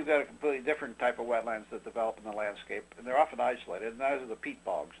 Then you've got a completely different type of wetlands that develop in the landscape, and they're often isolated. And those are the peat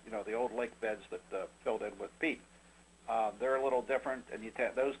bogs, you know, the old lake beds that filled in with peat. They're a little different, and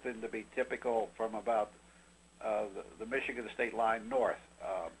those tend to be typical from about the Michigan state line north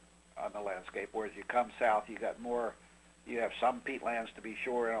on the landscape. Whereas you come south, you have some peatlands to be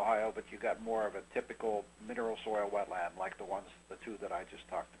sure in Ohio, but you've got more of a typical mineral soil wetland like the two that I just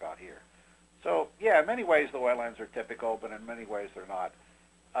talked about here. So yeah, in many ways the wetlands are typical, but in many ways they're not.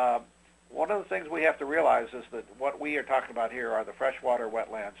 One of the things we have to realize is that what we are talking about here are the freshwater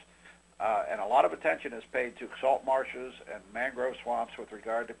wetlands, and a lot of attention is paid to salt marshes and mangrove swamps with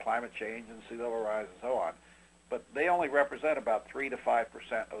regard to climate change and sea level rise and so on. But they only represent about 3 to 5%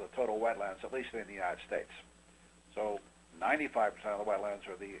 of the total wetlands, at least in the United States. So 95% of the wetlands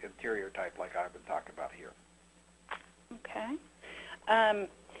are the interior type like I've been talking about here. Okay.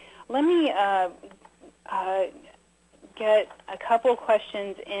 Let me get a couple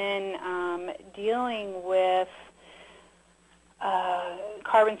questions in dealing with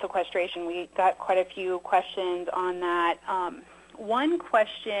carbon sequestration. We got quite a few questions on that. One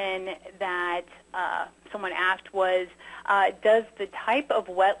question that someone asked was, does the type of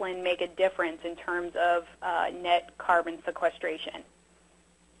wetland make a difference in terms of net carbon sequestration?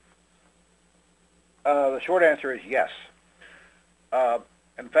 The short answer is yes.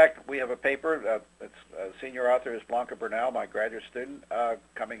 In fact, we have a paper, senior author is Blanca Bernal, my graduate student,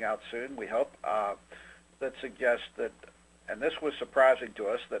 coming out soon, we hope, that suggests that, and this was surprising to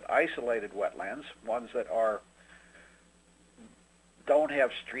us, that isolated wetlands, ones that don't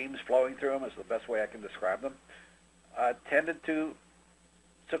have streams flowing through them, is the best way I can describe them, tended to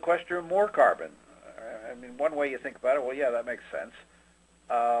sequester more carbon. I mean, one way you think about it, well, yeah, that makes sense.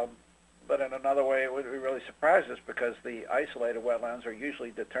 But in another way, it would really surprise us because the isolated wetlands are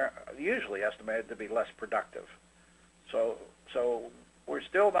usually estimated to be less productive. So we're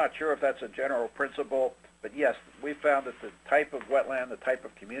still not sure if that's a general principle, but yes, we found that the type of wetland, the type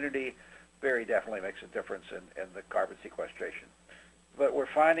of community, very definitely makes a difference in the carbon sequestration. But we're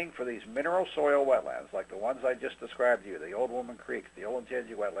finding for these mineral soil wetlands, like the ones I just described to you, the Old Woman Creek, the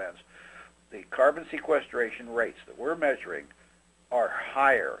Olentangy wetlands, the carbon sequestration rates that we're measuring are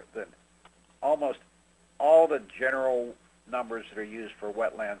higher than almost all the general numbers that are used for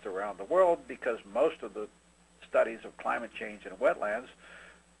wetlands around the world, because most of the studies of climate change in wetlands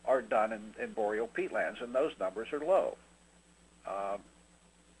are done in boreal peatlands, and those numbers are low.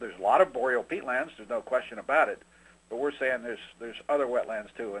 There's a lot of boreal peatlands, there's no question about it, but we're saying there's other wetlands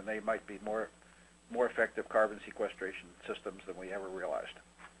too, and they might be more effective carbon sequestration systems than we ever realized.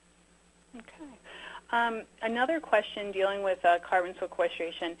 Okay. Another question dealing with carbon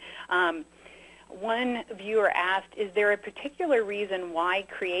sequestration. One viewer asked, is there a particular reason why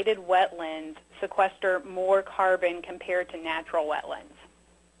created wetlands sequester more carbon compared to natural wetlands?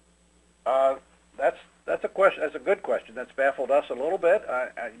 That's a question. That's a good question. That's baffled us a little bit.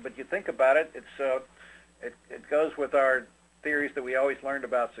 But you think about it, it goes with our theories that we always learned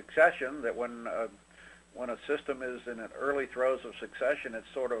about succession. That when a system is in an early throes of succession, it's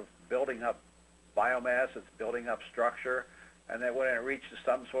sort of building up biomass, it's building up structure, and then when it reaches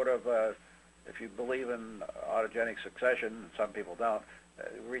some sort of if you believe in autogenic succession, some people don't,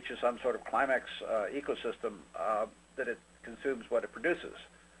 it reaches some sort of climax ecosystem that it consumes what it produces.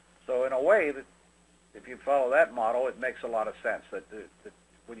 So in a way, that if you follow that model, it makes a lot of sense. That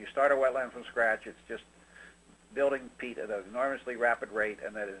when you start a wetland from scratch, it's just building peat at an enormously rapid rate,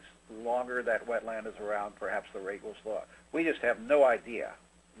 and that as longer that wetland is around, perhaps the rate will slow. We just have no idea,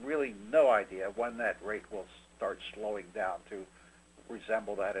 really no idea, when that rate will start slowing down to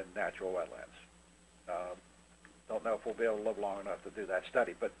resemble that in natural wetlands. Don't know if we'll be able to live long enough to do that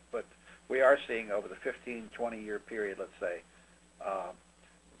study, but we are seeing over the 15, 20-year period, let's say,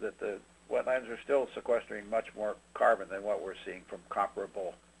 that the wetlands are still sequestering much more carbon than what we're seeing from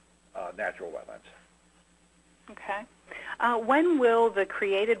comparable natural wetlands. Okay. When will the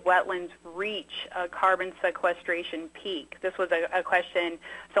created wetlands reach a carbon sequestration peak? This was a question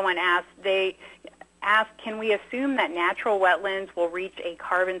someone asked. They asked, can we assume that natural wetlands will reach a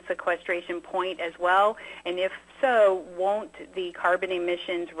carbon sequestration point as well? And if so, won't the carbon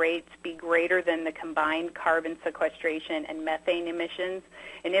emissions rates be greater than the combined carbon sequestration and methane emissions?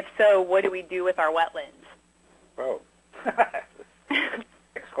 And if so, what do we do with our wetlands? Oh,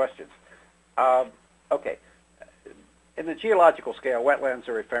 next questions. Okay. In the geological scale, wetlands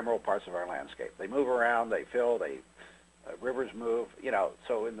are ephemeral parts of our landscape. They move around, they fill, rivers move,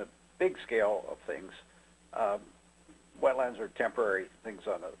 so in the big scale of things, wetlands are temporary things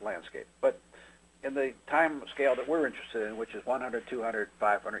on the landscape. But in the time scale that we're interested in, which is 100, 200,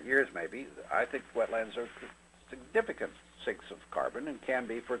 500 years maybe, I think wetlands are significant sinks of carbon and can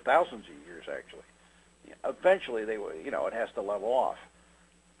be for thousands of years, actually. Eventually, it has to level off.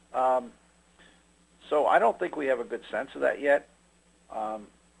 So I don't think we have a good sense of that yet.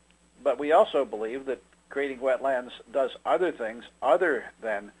 But we also believe that creating wetlands does other things other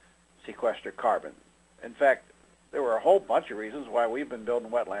than sequester carbon. In fact, there were a whole bunch of reasons why we've been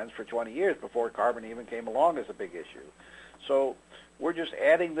building wetlands for 20 years before carbon even came along as a big issue. So we're just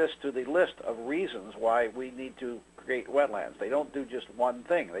adding this to the list of reasons why we need to create wetlands. They don't do just one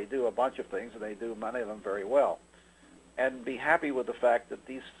thing. They do a bunch of things, and they do many of them very well. And be happy with the fact that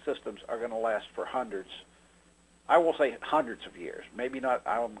these systems are going to last for hundreds, I will say hundreds of years. Maybe not,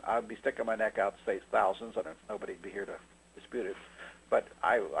 I'll be sticking my neck out to say thousands, and nobody'd be here to dispute it. But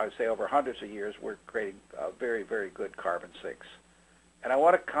I would say over hundreds of years, we're creating very, very good carbon sinks. And I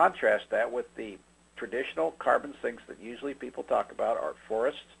want to contrast that with the traditional carbon sinks that usually people talk about are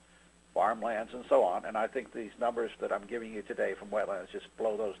forests farmlands, and so on. And I think these numbers that I'm giving you today from wetlands just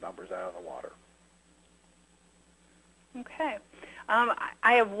blow those numbers out of the water. Okay.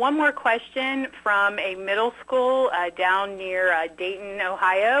 I have one more question from a middle school down near Dayton,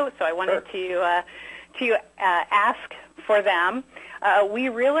 Ohio. So I wanted to ask for them. We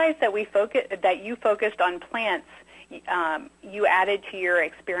realized that you focused on plants. You added to your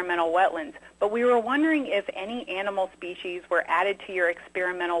experimental wetlands, but we were wondering if any animal species were added to your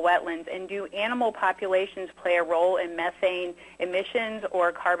experimental wetlands, and do animal populations play a role in methane emissions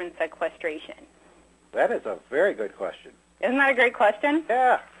or carbon sequestration? That is a very good question. Isn't that a great question?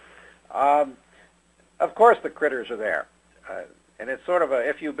 Yeah. Of course the critters are there, and it's sort of a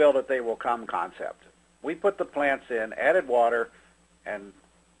if you build it, they will come concept. We put the plants in, added water, and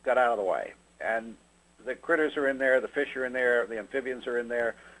got out of the way. And the critters are in there, the fish are in there, the amphibians are in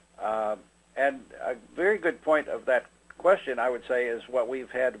there. And a very good point of that question, I would say, is what we've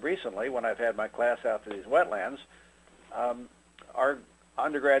had recently when I've had my class out to these wetlands. Our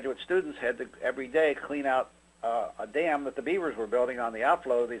undergraduate students had to every day clean out a dam that the beavers were building on the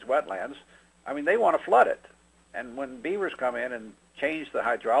outflow of these wetlands. I mean, they want to flood it. And when beavers come in and change the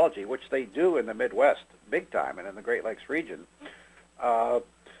hydrology, which they do in the Midwest big time and in the Great Lakes region,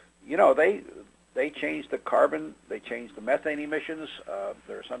 you know, they change the carbon, they change the methane emissions.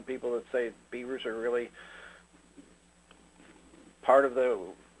 There are some people that say beavers are really part of the,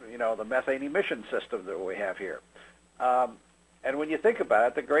 you know, the methane emission system that we have here. And when you think about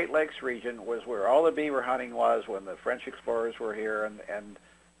it, the Great Lakes region was where all the beaver hunting was when the French explorers were here, and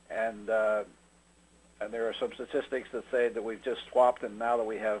there are some statistics that say that we've just swapped, and now that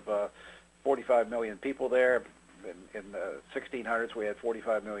we have 45 million people there. In the 1600s, we had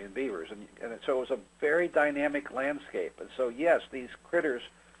 45 million beavers, and so it was a very dynamic landscape. And so, yes, these critters,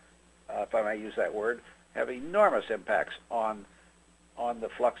 if I may use that word, have enormous impacts on the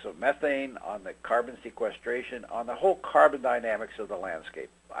flux of methane, on the carbon sequestration, on the whole carbon dynamics of the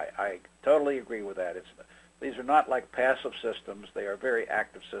landscape. I totally agree with that. These are not like passive systems; they are very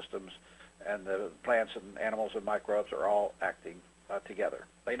active systems, and the plants and animals and microbes are all acting together.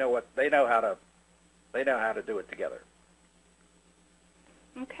 They know how to do it together.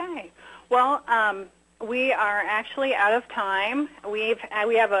 Okay. Well, we are actually out of time. We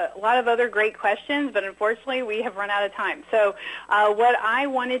have a lot of other great questions, but unfortunately we have run out of time. So what I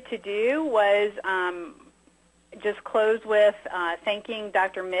wanted to do was just close with thanking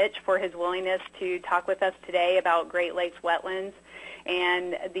Dr. Mitsch for his willingness to talk with us today about Great Lakes wetlands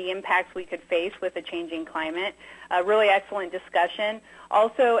and the impacts we could face with a changing climate. A really excellent discussion.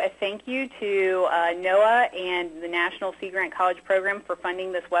 Also, a thank you to NOAA and the National Sea Grant College Program for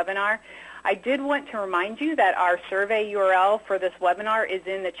funding this webinar. I did want to remind you that our survey URL for this webinar is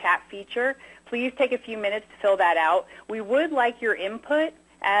in the chat feature. Please take a few minutes to fill that out. We would like your input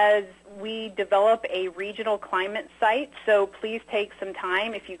as we develop a regional climate site, so please take some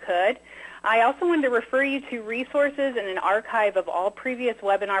time if you could. I also wanted to refer you to resources and an archive of all previous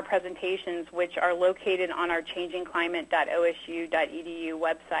webinar presentations, which are located on our changingclimate.osu.edu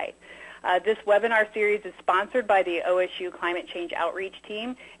website. This webinar series is sponsored by the OSU Climate Change Outreach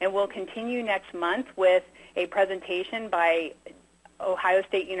Team and will continue next month with a presentation by Ohio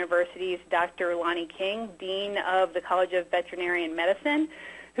State University's Dr. Lonnie King, Dean of the College of Veterinary Medicine,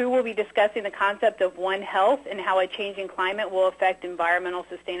 who will be discussing the concept of One Health and how a changing climate will affect environmental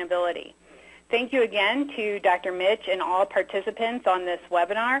sustainability. Thank you again to Dr. Mitsch and all participants on this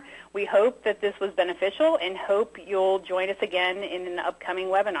webinar. We hope that this was beneficial and hope you'll join us again in an upcoming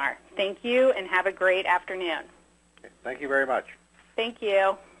webinar. Thank you and have a great afternoon. Thank you very much. Thank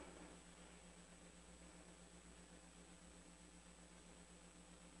you.